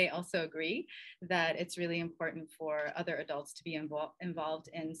why they also agree, that it's really important for other adults to be involved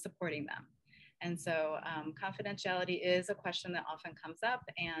in supporting them. And so confidentiality is a question that often comes up,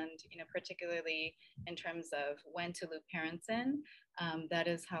 and, you know, particularly in terms of when to loop parents in, that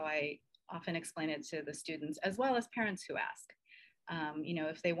is how I often explain it to the students, as well as parents who ask. You know,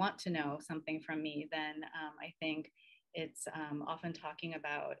 if they want to know something from me, then I think it's often talking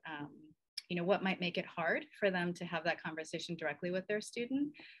about, you know, what might make it hard for them to have that conversation directly with their student,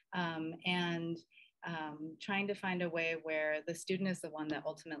 and trying to find a way where the student is the one that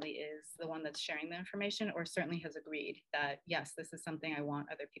ultimately is the one that's sharing the information, or certainly has agreed that, yes, this is something I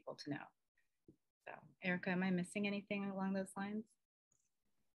want other people to know. So, Erika, am I missing anything along those lines?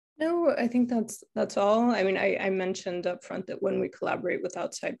 No, I think that's all. I mean, I mentioned up front that when we collaborate with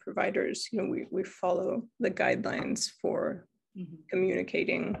outside providers, you know, we follow the guidelines for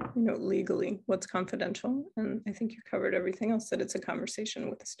communicating, you know, legally what's confidential. And I think you covered everything else, that it's a conversation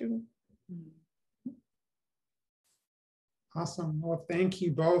with the student. Awesome. Well, thank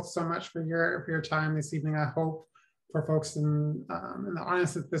you both so much for your time this evening. I hope for folks in the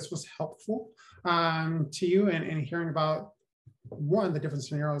audience that this was helpful to you, and hearing about one, the different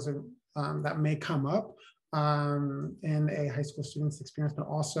scenarios that may come up in a high school student's experience, but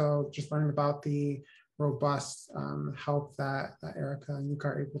also just learning about the robust help that Erika and Yuka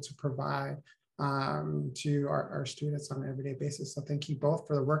are able to provide to our students on an everyday basis. So thank you both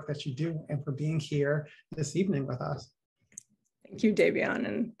for the work that you do and for being here this evening with us. Thank you, Davion,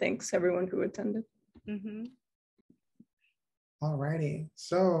 and thanks everyone who attended. All righty,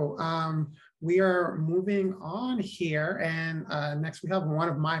 so we are moving on here, and next we have one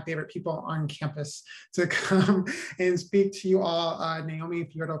of my favorite people on campus to come and speak to you all. Naomi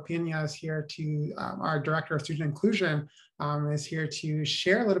Fierro Peña is here to, our Director of Student Inclusion, is here to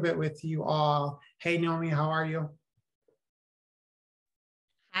share a little bit with you all. Hey Naomi, how are you?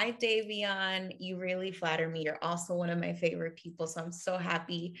 Hi, Davion. You really flatter me. You're also one of my favorite people. So I'm so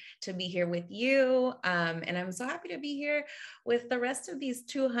happy to be here with you. And I'm so happy to be here with the rest of these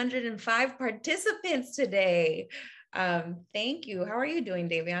 205 participants today. Thank you. How are you doing,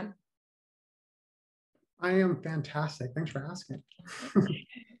 Davion? I am fantastic. Thanks for asking.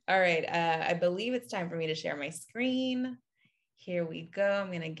 All right. I believe it's time for me to share my screen. Here we go. I'm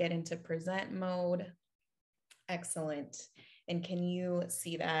going to get into present mode. Excellent. And can you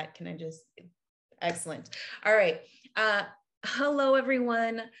see that? Can I just, excellent. All right. Hello,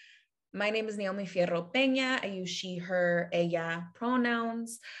 everyone. My name is Naomi Fierro Peña. I use she, her, ella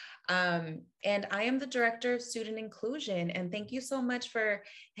pronouns. And I am the Director of Student Inclusion. And thank you so much for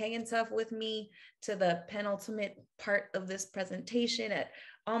hanging tough with me to the penultimate part of this presentation at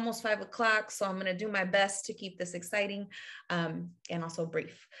almost 5 o'clock. So I'm going to do my best to keep this exciting and also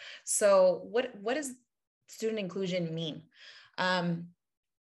brief. So what does student inclusion mean?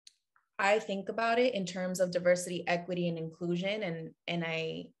 I think about it in terms of diversity, equity, and inclusion. And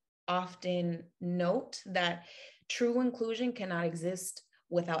I often note that true inclusion cannot exist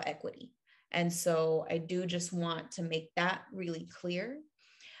without equity. And so I do just want to make that really clear.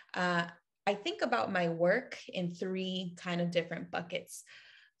 I think about my work in 3 kind of different buckets.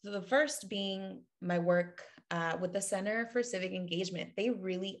 So the first being my work with the Center for Civic Engagement. They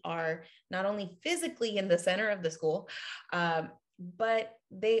really are not only physically in the center of the school, but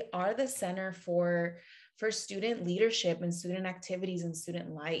they are the center for student leadership and student activities and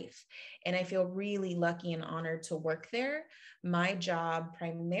student life. And I feel really lucky and honored to work there. My job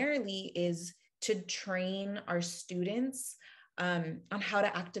primarily is to train our students on how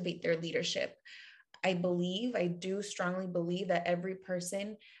to activate their leadership. I do strongly believe that every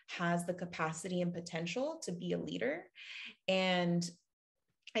person has the capacity and potential to be a leader. And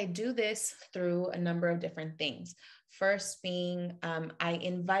I do this through a number of different things. First being, I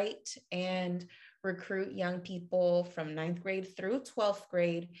invite and recruit young people from 9th grade through 12th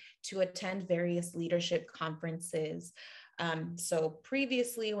grade to attend various leadership conferences. So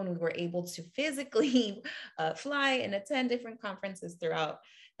previously, when we were able to physically fly and attend different conferences throughout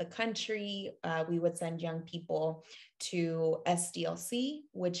the country, we would send young people to SDLC,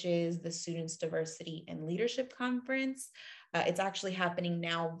 which is the Students Diversity and Leadership Conference. It's actually happening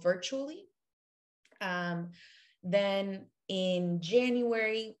now virtually. Then in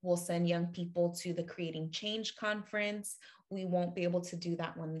January, we'll send young people to the Creating Change Conference. We won't be able to do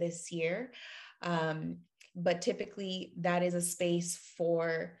that one this year. But typically that is a space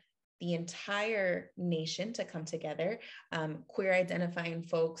for the entire nation to come together. Queer identifying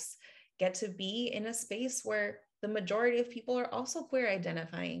folks get to be in a space where the majority of people are also queer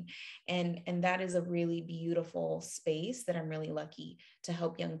identifying. And that is a really beautiful space that I'm really lucky to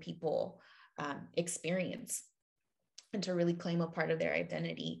help young people experience and to really claim a part of their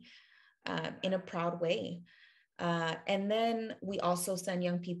identity in a proud way. And then we also send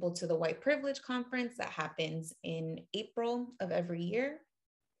young people to the White Privilege Conference that happens in April of every year.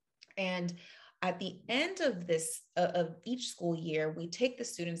 And at the end of each school year, we take the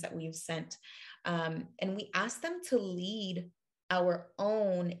students that we've sent and we ask them to lead our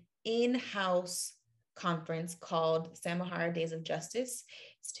own in-house conference called Samahara Days of Justice.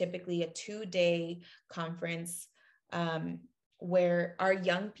 It's typically a 2-day conference where our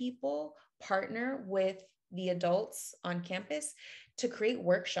young people partner with the adults on campus to create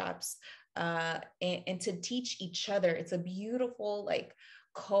workshops and to teach each other. It's a beautiful, like,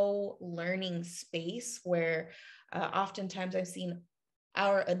 co-learning space where oftentimes I've seen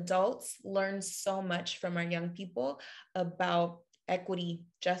our adults learn so much from our young people about equity,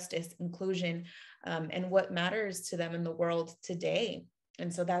 justice, inclusion, and what matters to them in the world today.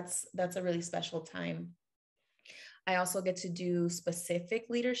 And so that's a really special time. I also get to do specific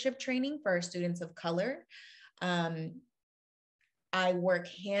leadership training for our students of color. I work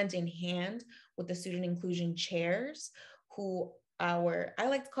hand in hand with the student inclusion chairs who I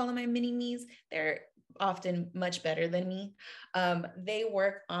like to call them my mini-me's. They're often much better than me. They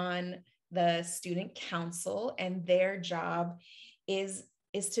work on the student council, and their job is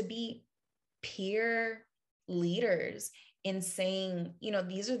to be peer leaders in saying,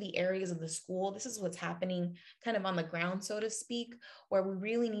 these are the areas of the school. This is what's happening kind of on the ground, so to speak, where we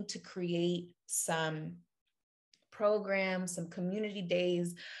really need to create some programs, some community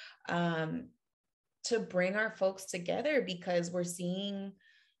days to bring our folks together, because we're seeing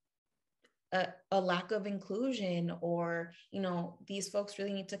a lack of inclusion, or, these folks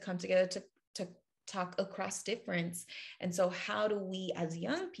really need to come together to talk across difference. And so how do we as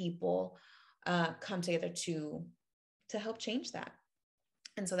young people come together to help change that?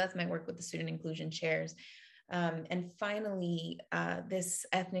 And so that's my work with the student inclusion chairs. And finally, this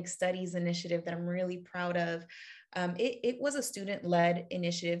ethnic studies initiative that I'm really proud of, it was a student-led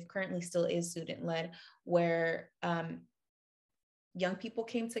initiative, currently still is student-led, where young people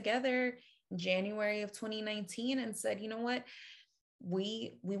came together in January of 2019 and said, you know what,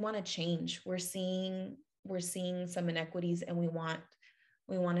 we want to change. We're seeing some inequities, and we want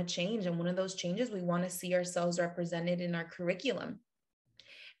to change. And one of those changes, we want to see ourselves represented in our curriculum.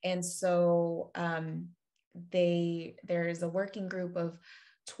 And so there is a working group of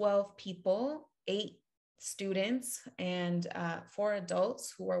 12 people, 8 students and 4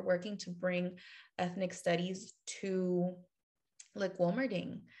 adults, who are working to bring ethnic studies to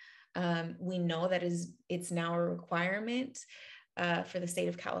Lick-Wilmerding. We know that it's now a requirement for the state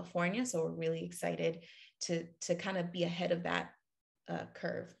of California. So we're really excited to kind of be ahead of that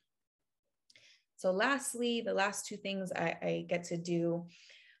curve. So lastly, the last 2 things I get to do.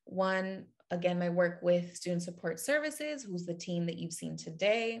 One, again, my work with Student Support Services, who's the team that you've seen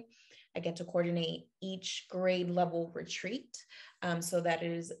today. I get to coordinate each grade level retreat. So that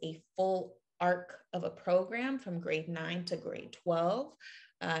is a full arc of a program from grade 9 to grade 12.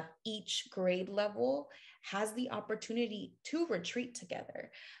 Each grade level has the opportunity to retreat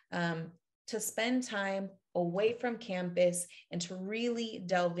together, to spend time away from campus and to really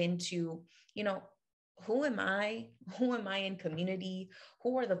delve into, you know, who am I in community?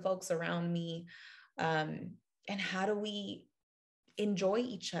 Who are the folks around me? And how do we enjoy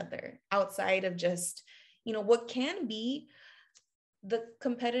each other outside of just, you know, what can be the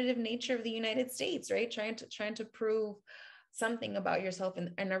competitive nature of the United States, right? Trying to prove something about yourself.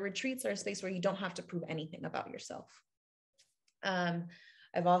 And our retreats are a space where you don't have to prove anything about yourself.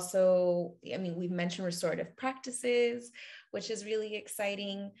 I've also, we've mentioned restorative practices, which is really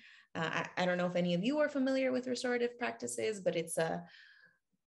exciting. I don't know if any of you are familiar with restorative practices, but it's a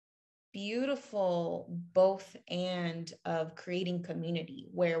beautiful both and of creating community,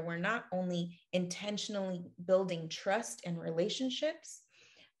 where we're not only intentionally building trust and relationships,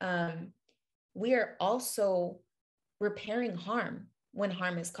 we are also repairing harm when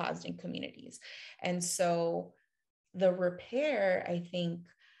harm is caused in communities. And so the repair, I think,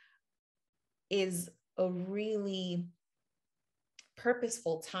 is a really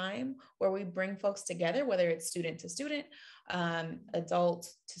purposeful time where we bring folks together, whether it's student to student, adult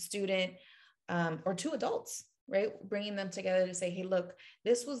to student, or to adults, right? Bringing them together to say, hey, look,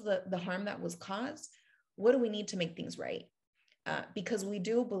 this was the harm that was caused. What do we need to make things right? Because we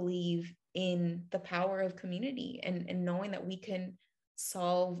do believe in the power of community and knowing that we can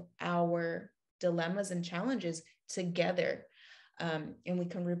solve our dilemmas and challenges together, and we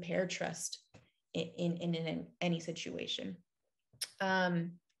can repair trust in any situation.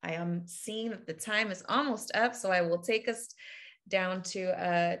 I am seeing that the time is almost up, so I will take us down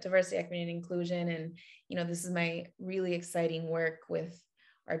to diversity, equity, and inclusion. And, you know, this is my really exciting work with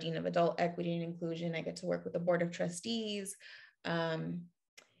our Dean of Adult Equity and Inclusion. I get to work with the Board of Trustees and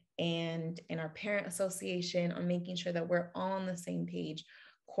in our parent association on making sure that we're all on the same page,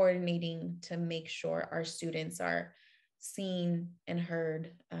 coordinating to make sure our students are seen and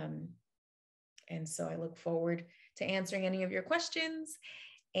heard. And so I look forward to answering any of your questions.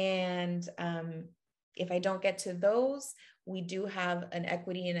 And if I don't get to those, we do have an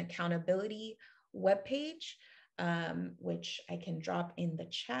equity and accountability webpage, which I can drop in the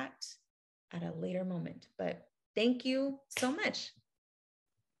chat at a later moment. But thank you so much.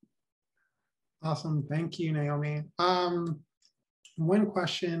 Awesome. Thank you, Naomi. One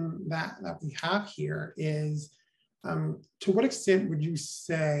question that we have here is, to what extent would you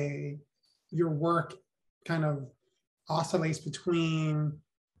say your work kind of oscillates between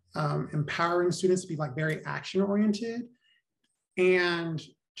empowering students to be like very action-oriented and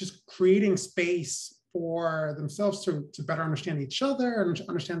just creating space for themselves to better understand each other and to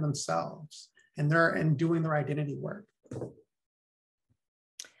understand themselves and doing their identity work?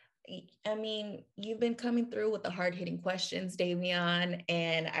 I mean, you've been coming through with the hard-hitting questions, Davion,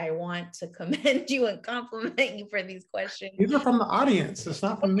 and I want to commend you and compliment you for these questions. These are from the audience. It's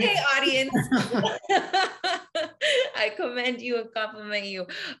not from me. Okay, audience. I commend you and compliment you.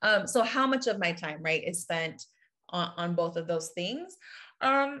 So how much of my time, right, is spent on both of those things?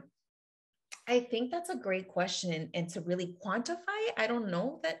 I think that's a great question. And to really quantify it, I don't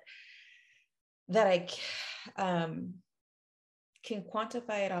know that I can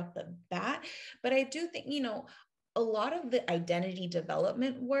quantify it off the bat, but I do think, you know, a lot of the identity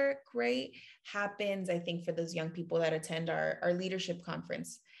development work, right, happens, I think, for those young people that attend our leadership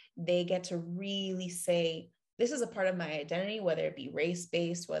conference. They get to really say, this is a part of my identity, whether it be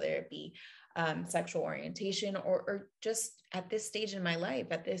race-based, whether it be sexual orientation, or just at this stage in my life,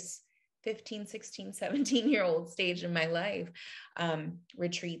 at this 15, 16, 17-year-old stage in my life,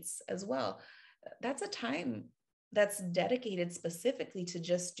 retreats as well. That's a time that's dedicated specifically to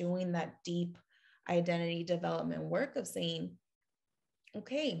just doing that deep identity development work of saying,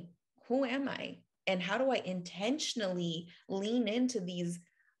 okay, who am I? And how do I intentionally lean into these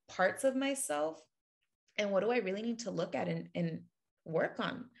parts of myself? And what do I really need to look at and work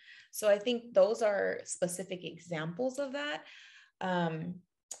on? So I think those are specific examples of that. And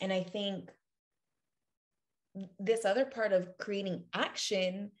I think this other part of creating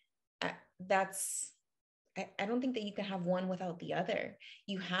action, I don't think that you can have one without the other.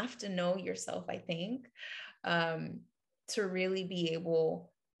 You have to know yourself, I think, to really be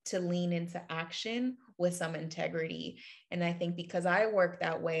able to lean into action with some integrity. And I think because I work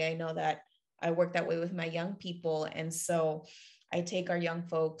that way, I know that I work that way with my young people. And so I take our young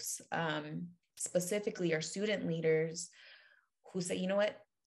folks, specifically our student leaders, who say, you know what,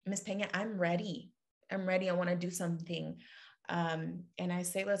 Ms. Peña, I'm ready. I want to do something. And I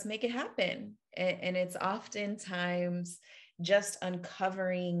say, let's make it happen. And it's oftentimes just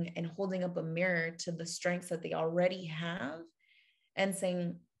uncovering and holding up a mirror to the strengths that they already have and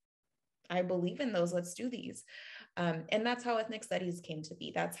saying, I believe in those, let's do these. And that's how ethnic studies came to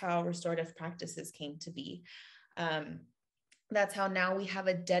be. That's how restorative practices came to be. That's how now we have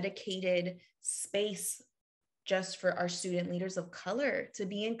a dedicated space just for our student leaders of color to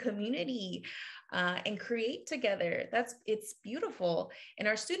be in community and create together. It's beautiful. And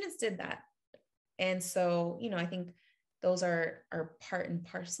our students did that. And so, I think those are part and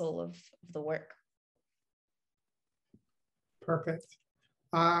parcel of the work. Perfect.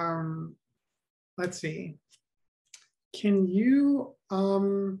 Let's see. Can you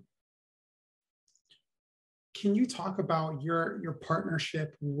talk about your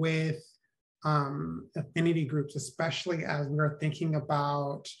partnership with affinity groups, especially as we're thinking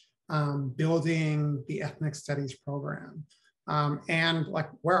about building the ethnic studies program? And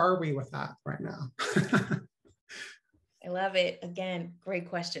where are we with that right now? I love it. Again, great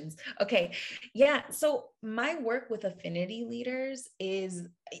questions. Okay. Yeah. So my work with affinity leaders is,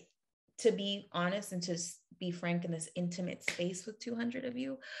 to be honest and to be frank, in this intimate space with 200 of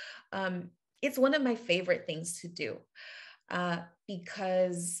you, it's one of my favorite things to do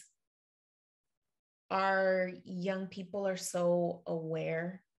because our young people are so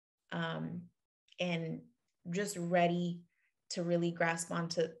aware and just ready to really grasp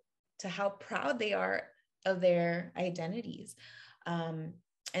onto how proud they are of their identities. And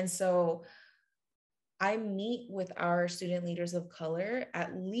so I meet with our student leaders of color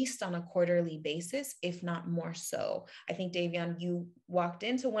at least on a quarterly basis, if not more so. I think, Davion, you walked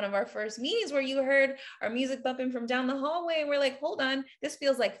into one of our first meetings where you heard our music bumping from down the hallway, and we're like, hold on, this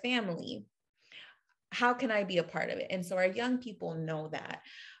feels like family. How can I be a part of it? And so our young people know that,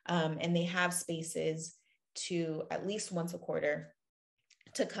 and they have spaces to at least once a quarter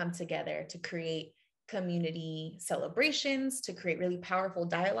to come together to create community celebrations, to create really powerful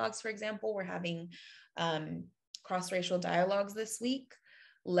dialogues. For example, we're having cross-racial dialogues this week,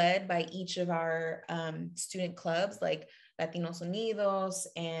 led by each of our student clubs, like Latinos Unidos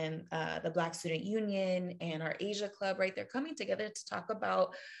and the Black Student Union and our Asia Club, right? They're coming together to talk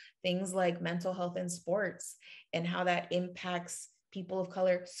about things like mental health in sports and how that impacts people of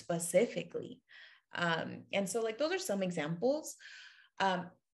color specifically. And so those are some examples.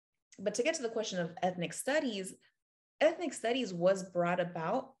 But to get to the question of ethnic studies was brought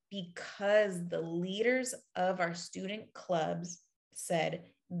about because the leaders of our student clubs said,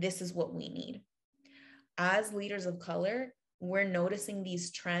 this is what we need. As leaders of color, we're noticing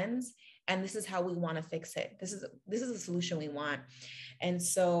these trends, and this is how we want to fix it. This is the solution we want. And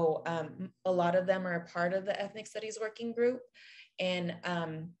so a lot of them are a part of the ethnic studies working group. And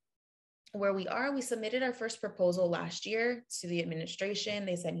where we submitted our first proposal last year to the administration.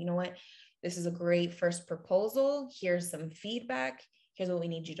 They said, you know what, this is a great first proposal. Here's some feedback. Here's what we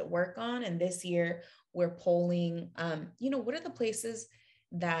need you to work on. And this year we're polling, what are the places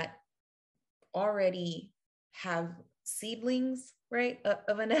that already have seedlings, right,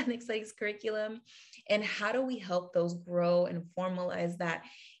 of an ethnic studies curriculum? And how do we help those grow and formalize that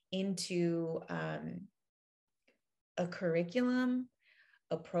into a curriculum,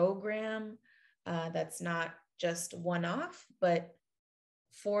 a program that's not just one-off, but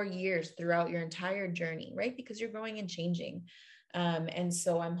 4 years throughout your entire journey, right? Because you're growing and changing. And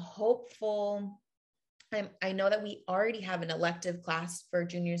so I'm hopeful. I know that we already have an elective class for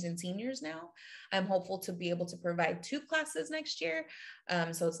juniors and seniors now. I'm hopeful to be able to provide 2 classes next year.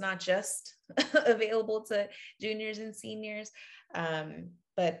 So it's not just available to juniors and seniors,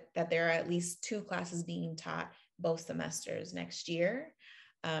 but that there are at least 2 classes being taught both semesters next year.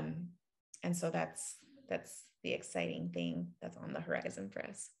 And so that's the exciting thing that's on the horizon for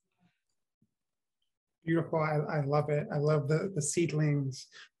us. Beautiful. I love it. I love the seedlings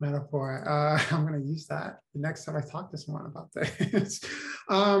metaphor. I'm going to use that the next time I talk to someone about this.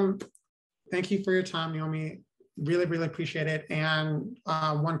 Thank you for your time, Naomi. Really, really appreciate it. And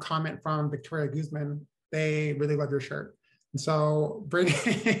one comment from Victoria Guzman, they really love your shirt. And so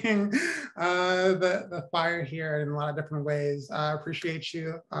bringing the fire here in a lot of different ways. I appreciate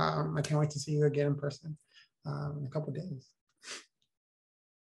you. I can't wait to see you again in person in a couple of days.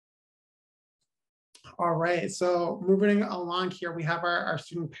 All right, so moving along here, we have our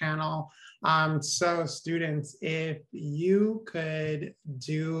student panel. So students, if you could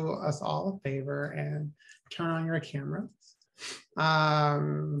do us all a favor and turn on your cameras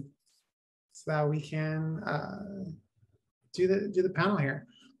so that we can do the panel here.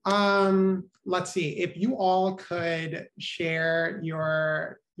 Let's see, if you all could share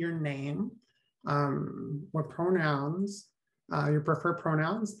your name, what pronouns, your preferred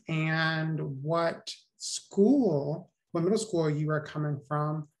pronouns, and what middle school you are coming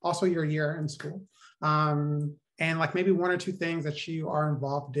from, also your year in school, and like maybe one or two things that you are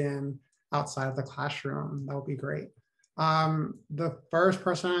involved in outside of the classroom. That would be great. The first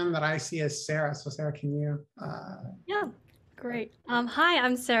person that I see is Sarah. So Sarah, can you? Yeah, great. Hi,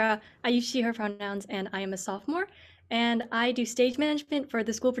 I'm Sarah. I use she, her pronouns, and I am a sophomore. And I do stage management for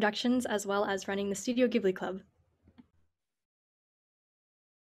the school productions as well as running the Studio Ghibli Club.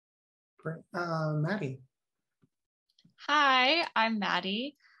 Great. Maddie. Hi, I'm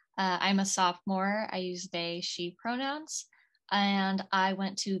Maddie. I'm a sophomore. I use they, she pronouns, and I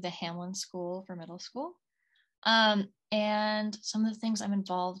went to the Hamlin School for middle school. And some of the things I'm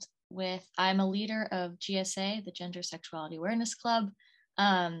involved with, I'm a leader of GSA, the Gender Sexuality Awareness Club,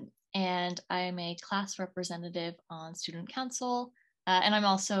 and I'm a class representative on student council, and I'm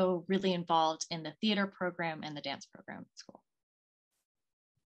also really involved in the theater program and the dance program at school.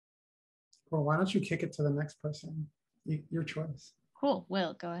 Well, why don't you kick it to the next person? Your choice. Cool.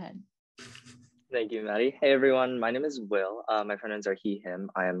 Will, go ahead. Thank you, Maddie. Hey, everyone. My name is Will. My pronouns are he,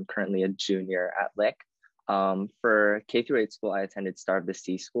 him. I am currently a junior at Lick. For K through 8 school, I attended Star of the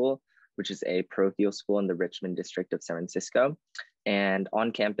Sea School, which is a parochial school in the Richmond district of San Francisco. And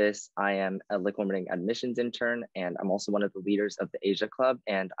on campus, I am a Lick-Wilmerding admissions intern, and I'm also one of the leaders of the Asia Club,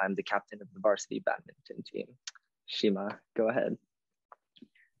 and I'm the captain of the varsity badminton team. Shima, go ahead.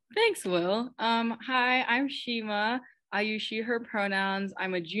 Thanks, Will. Hi, I'm Shima. I use she, her pronouns.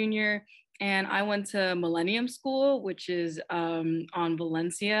 I'm a junior, and I went to Millennium School, which is on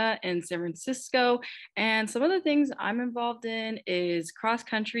Valencia in San Francisco. And some of the things I'm involved in is cross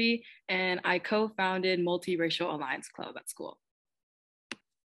country, and I co-founded Multiracial Alliance Club at school.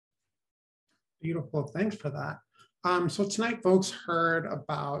 Beautiful, thanks for that. So tonight, folks heard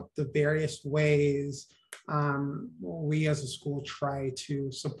about the various ways we as a school try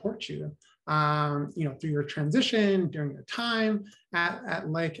to support you, through your transition, during your time at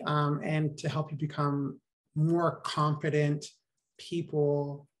Lick, and to help you become more confident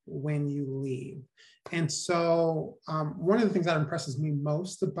people when you leave. And so one of the things that impresses me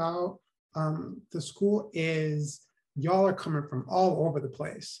most about the school is y'all are coming from all over the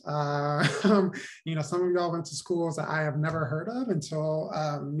place. Some of y'all went to schools that I have never heard of until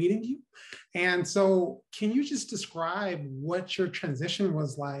meeting you. And so can you just describe what your transition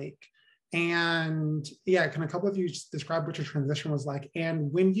was like? And yeah, can a couple of you just describe what your transition was like?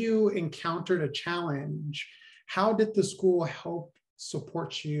 And when you encountered a challenge, how did the school help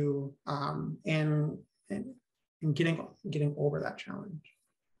support you in getting over that challenge?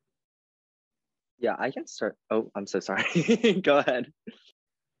 Yeah, I can start. Oh, I'm so sorry. Go ahead.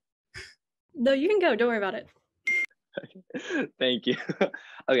 No, you can go. Don't worry about it. Thank you.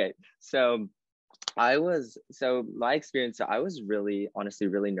 Okay, so my experience, so I was honestly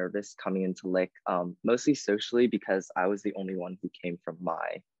really nervous coming into Lick, mostly socially because I was the only one who came from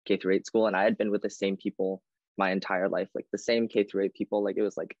my K through 8 school, and I had been with the same people my entire life, like the same K through 8 people. Like it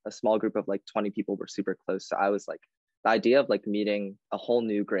was like a small group of like 20 people were super close. So I was like, the idea of like meeting a whole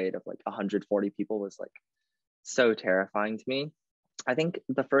new grade of like 140 people was like so terrifying to me. I think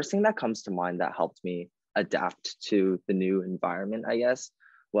the first thing that comes to mind that helped me adapt to the new environment, I guess,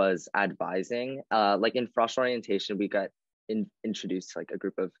 was advising. Like in frosh orientation, we got introduced to like a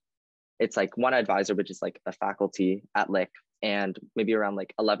group of, it's like one advisor, which is like a faculty at Lick, and maybe around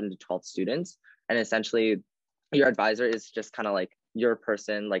like 11 to 12 students. And essentially your advisor is just kind of like your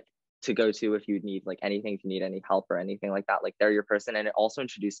person, like to go to if you need like anything, if you need any help or anything like that, like they're your person. And it also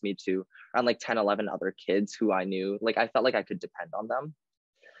introduced me to around like 10, 11 other kids who I knew, like I felt like I could depend on them.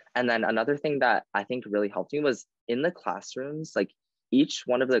 And then another thing that I think really helped me was in the classrooms, like each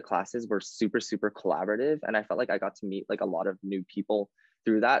one of the classes were super, super collaborative. And I felt like I got to meet like a lot of new people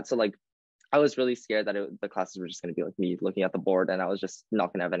through that. So like, I was really scared that the classes were just going to be like me looking at the board and I was just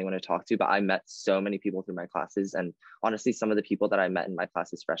not going to have anyone to talk to. But I met so many people through my classes. And honestly, some of the people that I met in my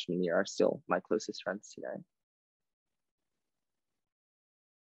classes freshman year are still my closest friends today.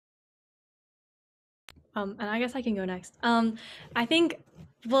 And I guess I can go next. I think,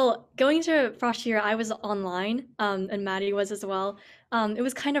 well, going to frosh year, I was online, and Maddie was as well. It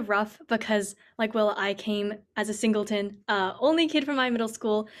was kind of rough because, like Will, I came as a singleton, only kid from my middle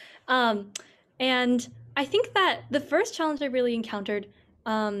school. And I think that the first challenge I really encountered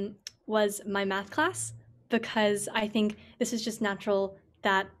was my math class, because I think this is just natural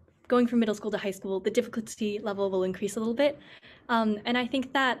that going from middle school to high school, the difficulty level will increase a little bit. And I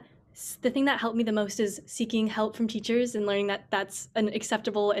think that the thing that helped me the most is seeking help from teachers and learning that that's an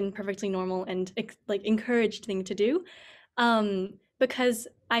acceptable and perfectly normal and like encouraged thing to do. Because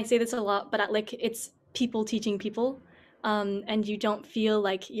I say this a lot, but at Lick, it's people teaching people, and you don't feel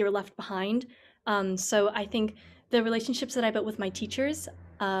like you're left behind. So I think the relationships that I built with my teachers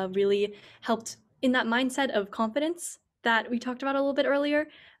really helped in that mindset of confidence that we talked about a little bit earlier,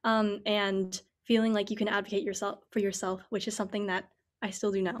 and feeling like you can advocate for yourself, which is something that I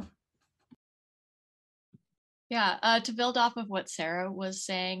still do now. Yeah, to build off of what Sarah was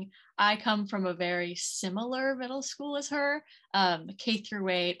saying, I come from a very similar middle school as her, K through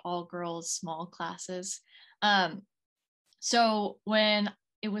 8, all girls, small classes. So when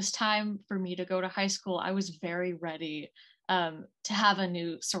it was time for me to go to high school, I was very ready to have a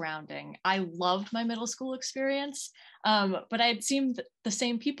new surrounding. I loved my middle school experience, but I'd seen the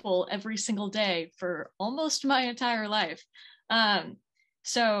same people every single day for almost my entire life.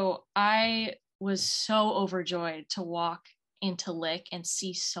 So I was so overjoyed to walk into Lick and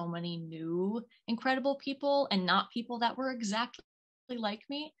see so many new incredible people, and not people that were exactly like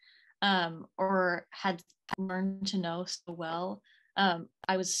me, or had learned to know so well.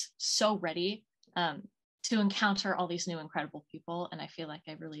 I was so ready to encounter all these new incredible people, and I feel like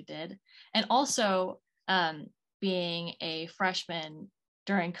I really did. And also, being a freshman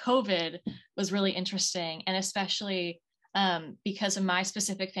during COVID was really interesting, and especially because of my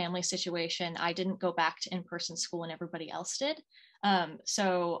specific family situation, I didn't go back to in-person school and everybody else did.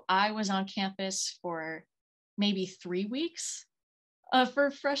 So I was on campus for maybe 3 weeks for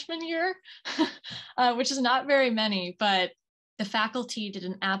freshman year, which is not very many, but the faculty did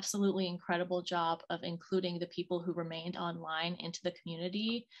an absolutely incredible job of including the people who remained online into the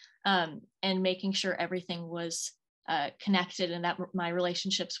community, and making sure everything was connected and that my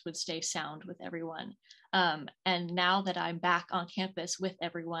relationships would stay sound with everyone. And now that I'm back on campus with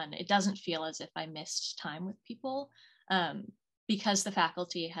everyone, it doesn't feel as if I missed time with people, because the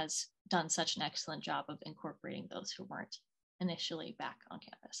faculty has done such an excellent job of incorporating those who weren't initially back on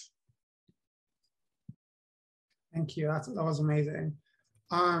campus. Thank you. That was amazing.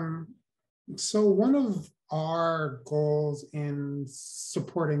 So one of our goals in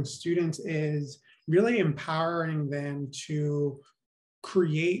supporting students is really empowering them to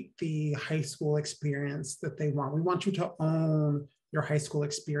create the high school experience that they want. We want you to own your high school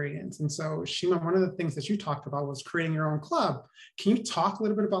experience. And so Shima, one of the things that you talked about was creating your own club. Can you talk a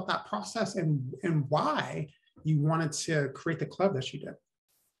little bit about that process and why you wanted to create the club that you did?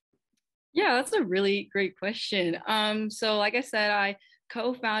 Yeah, that's a really great question. So like I said, I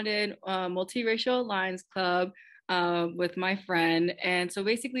co-founded a Multiracial Alliance Club with my friend. And so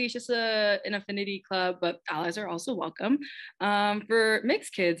basically it's just an affinity club, but allies are also welcome, for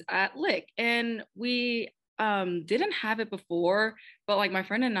mixed kids at Lick. And we didn't have it before, but like my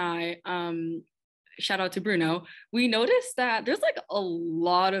friend and I, shout out to Bruno, we noticed that there's like a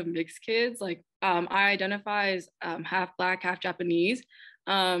lot of mixed kids. Like I identify as half Black, half Japanese.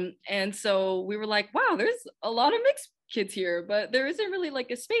 And so we were like, wow, there's a lot of mixed kids here, but there isn't really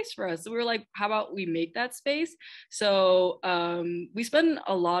like a space for us. So we were like, how about we make that space? So we spent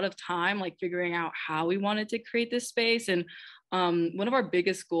a lot of time like figuring out how we wanted to create this space. And one of our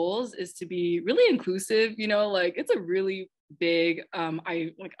biggest goals is to be really inclusive, you know, like it's a really big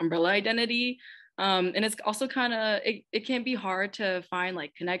umbrella identity. And it's also kind of, it can be hard to find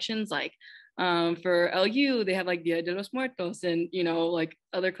like connections, like for LU, they have like Dia de los Muertos, and you know, like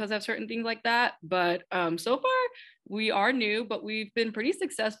other clubs have certain things like that. But so far we are new, but we've been pretty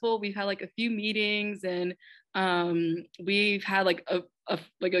successful. We've had like a few meetings, and we've had like a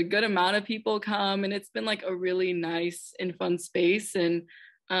good amount of people come, and it's been like a really nice and fun space, and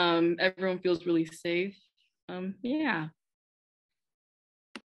everyone feels really safe. Yeah.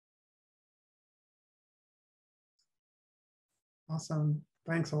 Awesome.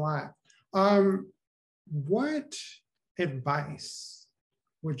 Thanks a lot. What advice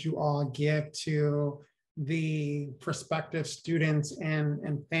would you all give to the prospective students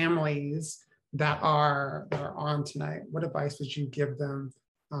and families that are on tonight? What advice would you give them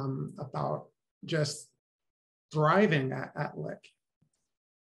about just thriving at Lick?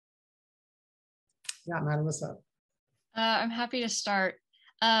 Yeah, Maddie, what's up? I'm happy to start.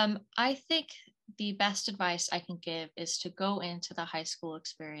 I think the best advice I can give is to go into the high school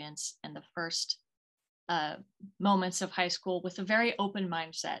experience and the first moments of high school with a very open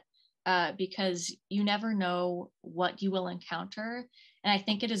mindset, because you never know what you will encounter. And I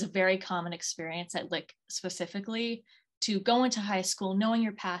think it is a very common experience at Lick specifically to go into high school knowing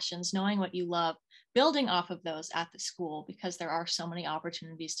your passions, knowing what you love, building off of those at the school, because there are so many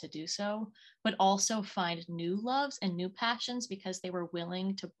opportunities to do so, but also find new loves and new passions because they were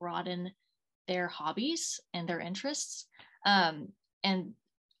willing to broaden their hobbies and their interests. And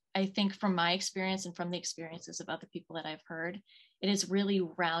I think from my experience and from the experiences of other people that I've heard, it has really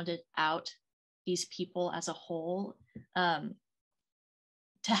rounded out these people as a whole,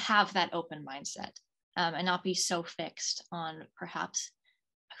 to have that open mindset, and not be so fixed on perhaps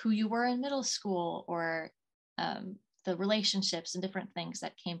who you were in middle school or the relationships and different things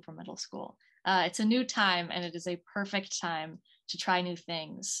that came from middle school. It's a new time, and it is a perfect time to try new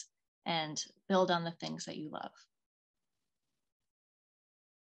things and build on the things that you love.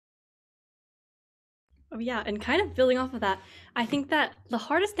 Oh, yeah, and kind of building off of that, I think that the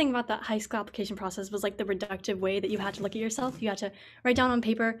hardest thing about that high school application process was like the reductive way that you had to look at yourself. You had to write down on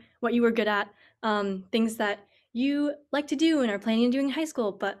paper what you were good at, things that you like to do and are planning on doing in high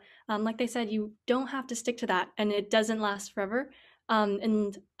school. But like they said, you don't have to stick to that, and it doesn't last forever.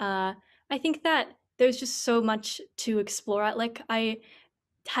 I think that there's just so much to explore at Lick. I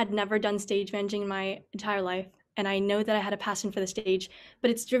had never done stage managing in my entire life, and I know that I had a passion for the stage, but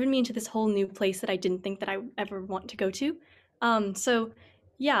it's driven me into this whole new place that I didn't think that I ever want to go to. So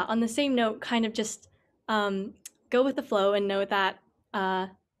yeah, on the same note, kind of just go with the flow and know that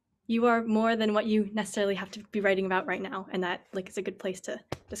you are more than what you necessarily have to be writing about right now, and that Lick is a good place to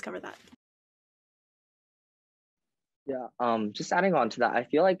discover that. Yeah, just adding on to that, I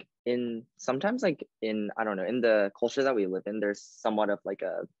feel like sometimes like in, I don't know, in the culture that we live in, there's somewhat of like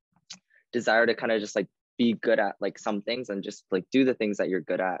a desire to kind of just like be good at like some things and just like do the things that you're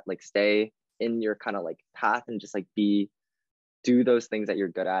good at, like stay in your kind of like path and just like do those things that you're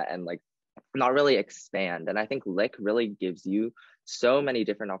good at and like not really expand. And I think Lick really gives you so many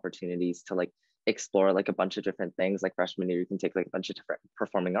different opportunities to like explore like a bunch of different things. Like freshman year, you can take like a bunch of different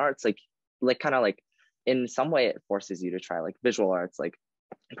performing arts, like kind of like in some way it forces you to try like visual arts, like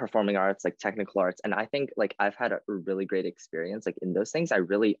performing arts, like technical arts. And I think like I've had a really great experience like in those things. I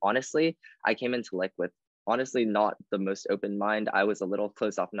really honestly, I came into Lick with honestly not the most open mind. I was a little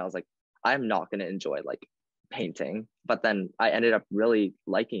closed off and I was like, I'm not going to enjoy like painting. But then I ended up really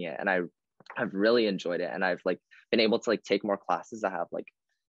liking it, and I've really enjoyed it, and I've like been able to like take more classes. I have like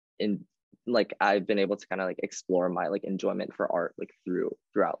I've been able to kind of like explore my like enjoyment for art like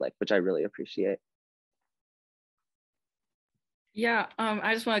throughout Lick, which I really appreciate. Yeah,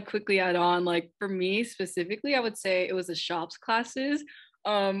 I just want to quickly add on, like for me specifically, I would say it was the shops classes.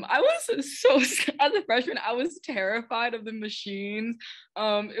 I was so as a freshman, I was terrified of the machines.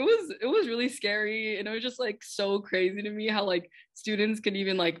 It was really scary, and it was just like so crazy to me how like students could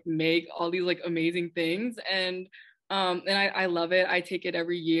even like make all these like amazing things. And I love it. I take it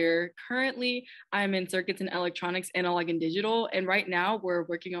every year. Currently, I'm in circuits and electronics, analog and digital. And right now we're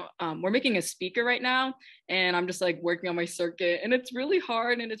working on, we're making a speaker right now. And I'm just like working on my circuit, and it's really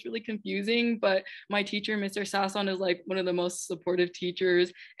hard and it's really confusing. But my teacher, Mr. Sasson, is like one of the most supportive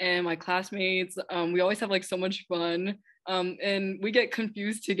teachers, and my classmates, we always have like so much fun. And we get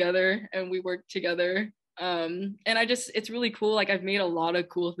confused together and we work together. And it's really cool. Like I've made a lot of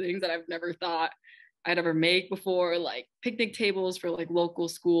cool things that I've never thought I'd ever make before, like picnic tables for like local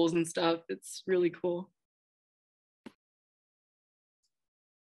schools and stuff. It's really cool.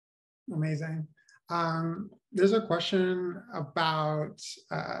 Amazing. There's a question about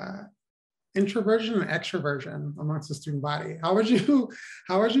introversion and extroversion amongst the student body. How would you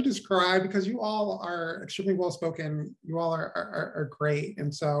describe, because you all are extremely well spoken, you all are great,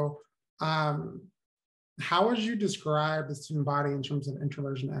 and so how would you describe the student body in terms of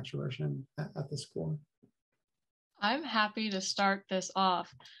introversion and extroversion at the school? I'm happy to start this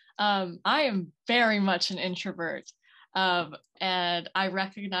off. I am very much an introvert, and I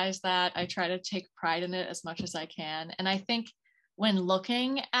recognize that. I try to take pride in it as much as I can. And I think when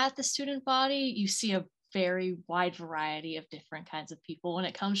looking at the student body, you see a very wide variety of different kinds of people when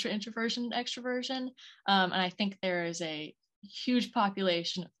it comes to introversion and extroversion. And I think there is a huge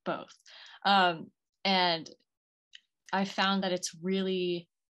population of both. And I found that it's really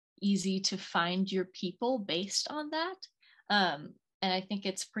easy to find your people based on that. And I think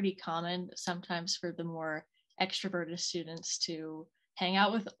it's pretty common sometimes for the more extroverted students to hang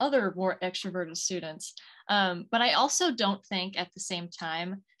out with other more extroverted students. But I also don't think at the same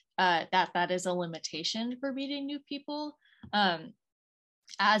time that is a limitation for meeting new people.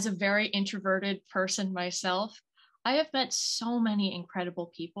 As a very introverted person myself, I have met so many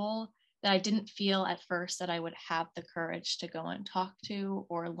incredible people that I didn't feel at first that I would have the courage to go and talk to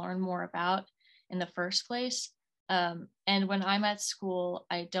or learn more about in the first place. And when I'm at school,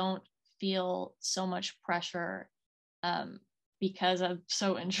 I don't feel so much pressure because I'm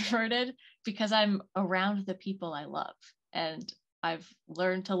so introverted, because I'm around the people I love. And I've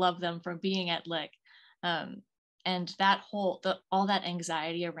learned to love them from being at Lick. And that all that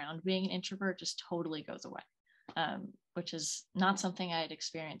anxiety around being an introvert just totally goes away, which is not something I had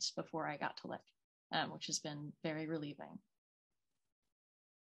experienced before I got to Lick, which has been very relieving.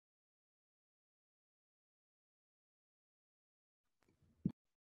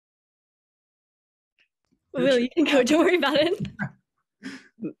 Will, you can go. Don't worry about it.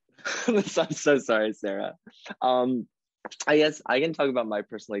 I'm so sorry, Sarah. I guess I can talk about my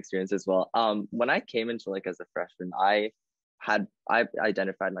personal experience as well. When I came into Lick as a freshman, I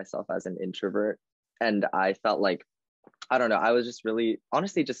identified myself as an introvert, and I felt like, I don't know, I was just really,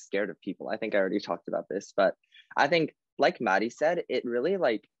 honestly, just scared of people. I think I already talked about this, but I think, like Maddie said, it really,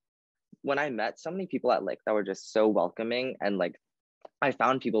 like, when I met so many people at Lick that were just so welcoming, and like, I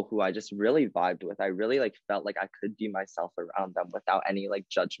found people who I just really vibed with. I really like felt like I could be myself around them without any like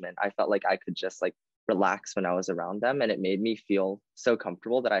judgment. I felt like I could just like relax when I was around them, and it made me feel so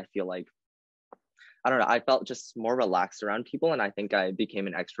comfortable that I feel like, I don't know, I felt just more relaxed around people, and I think I became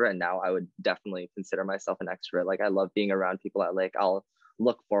an extrovert, and now I would definitely consider myself an extrovert. Like, I love being around people at Lick. I'll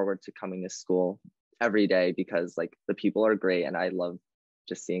look forward to coming to school every day because like the people are great, and I love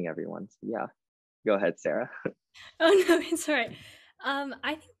just seeing everyone. So, yeah, go ahead, Sarah. Oh no, it's all right.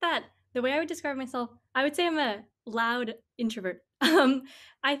 I think that the way I would describe myself, I would say I'm a loud introvert.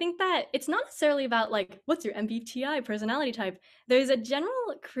 I think that it's not necessarily about like, what's your MBTI personality type? There's a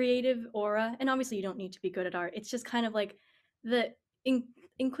general creative aura, and obviously you don't need to be good at art. It's just kind of like the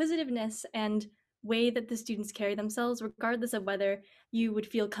inquisitiveness and way that the students carry themselves, regardless of whether you would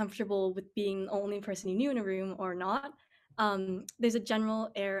feel comfortable with being the only person you knew in a room or not. There's a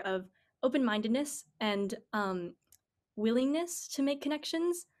general air of open-mindedness and willingness to make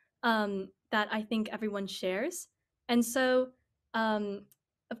connections that I think everyone shares. And so,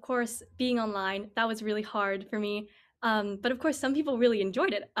 of course, being online, that was really hard for me. But of course, some people really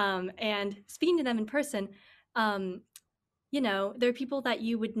enjoyed it. And speaking to them in person, you know, there are people that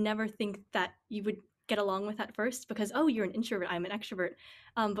you would never think that you would get along with at first because, oh, you're an introvert, I'm an extrovert.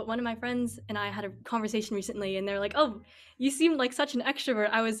 But one of my friends and I had a conversation recently, and they're like, oh, you seem like such an extrovert.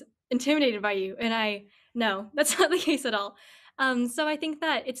 I was intimidated by you. And no, that's not the case at all. So I think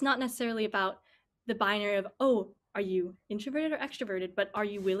that it's not necessarily about the binary of, oh, are you introverted or extroverted, but are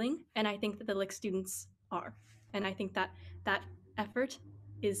you willing? And I think that the Lick students are. And I think that that effort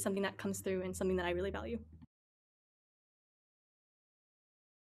is something that comes through and something that I really value.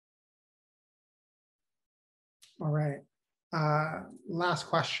 All right. Last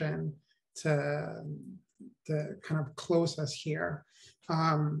question to kind of close us here.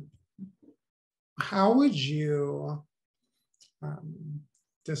 How would you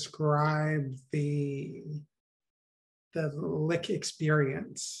describe the Lick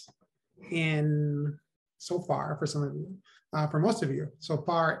experience in so far for some of you, for most of you so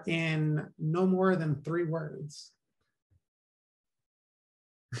far, in no more than 3 words?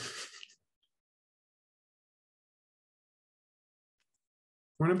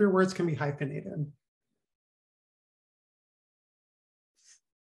 One of your words can be hyphenated.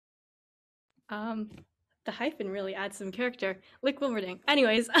 The hyphen really adds some character. Lick-Wilmerding.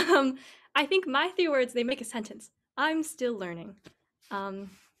 Anyways, I think my 3 words, they make a sentence. I'm still learning.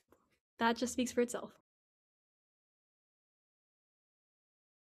 That just speaks for itself.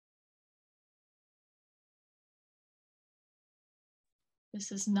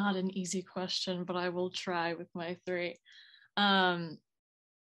 This is not an easy question, but I will try with my 3.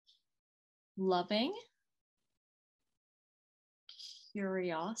 Loving,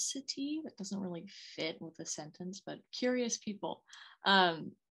 curiosity, that doesn't really fit with the sentence, but curious people,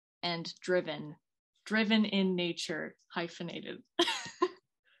 and driven in nature, hyphenated.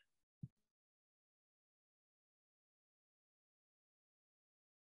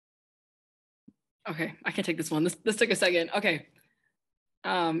 Okay, I can take this one. This took a second. Okay.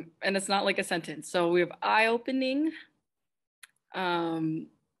 And it's not like a sentence. So we have eye-opening,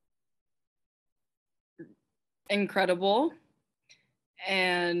 incredible,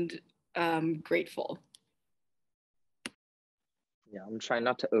 and grateful. Yeah, I'm trying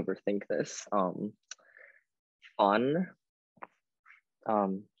not to overthink this. Fun,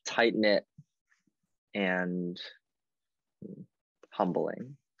 tight-knit, and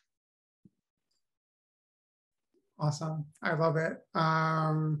humbling. Awesome. I love it.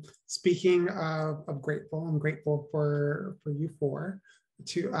 Speaking of grateful, I'm grateful for you for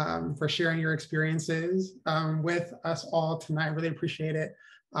sharing your experiences with us all tonight. Really appreciate it.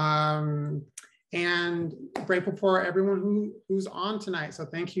 And grateful for everyone who's on tonight. So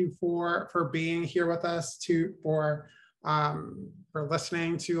thank you for being here with us, for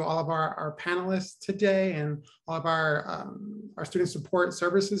listening to all of our panelists today and all of our student support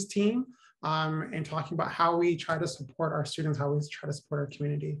services team, and talking about how we try to support our students, how we try to support our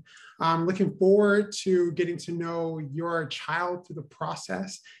community. Looking forward to getting to know your child through the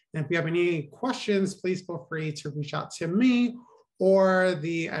process. And if you have any questions, please feel free to reach out to me or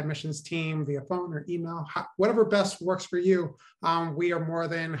the admissions team via phone or email, whatever best works for you. We are more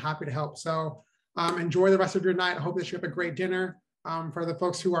than happy to help. So enjoy the rest of your night. I hope that you have a great dinner. For the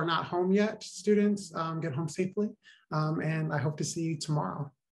folks who are not home yet, students, get home safely. And I hope to see you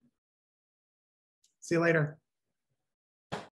tomorrow. See you later.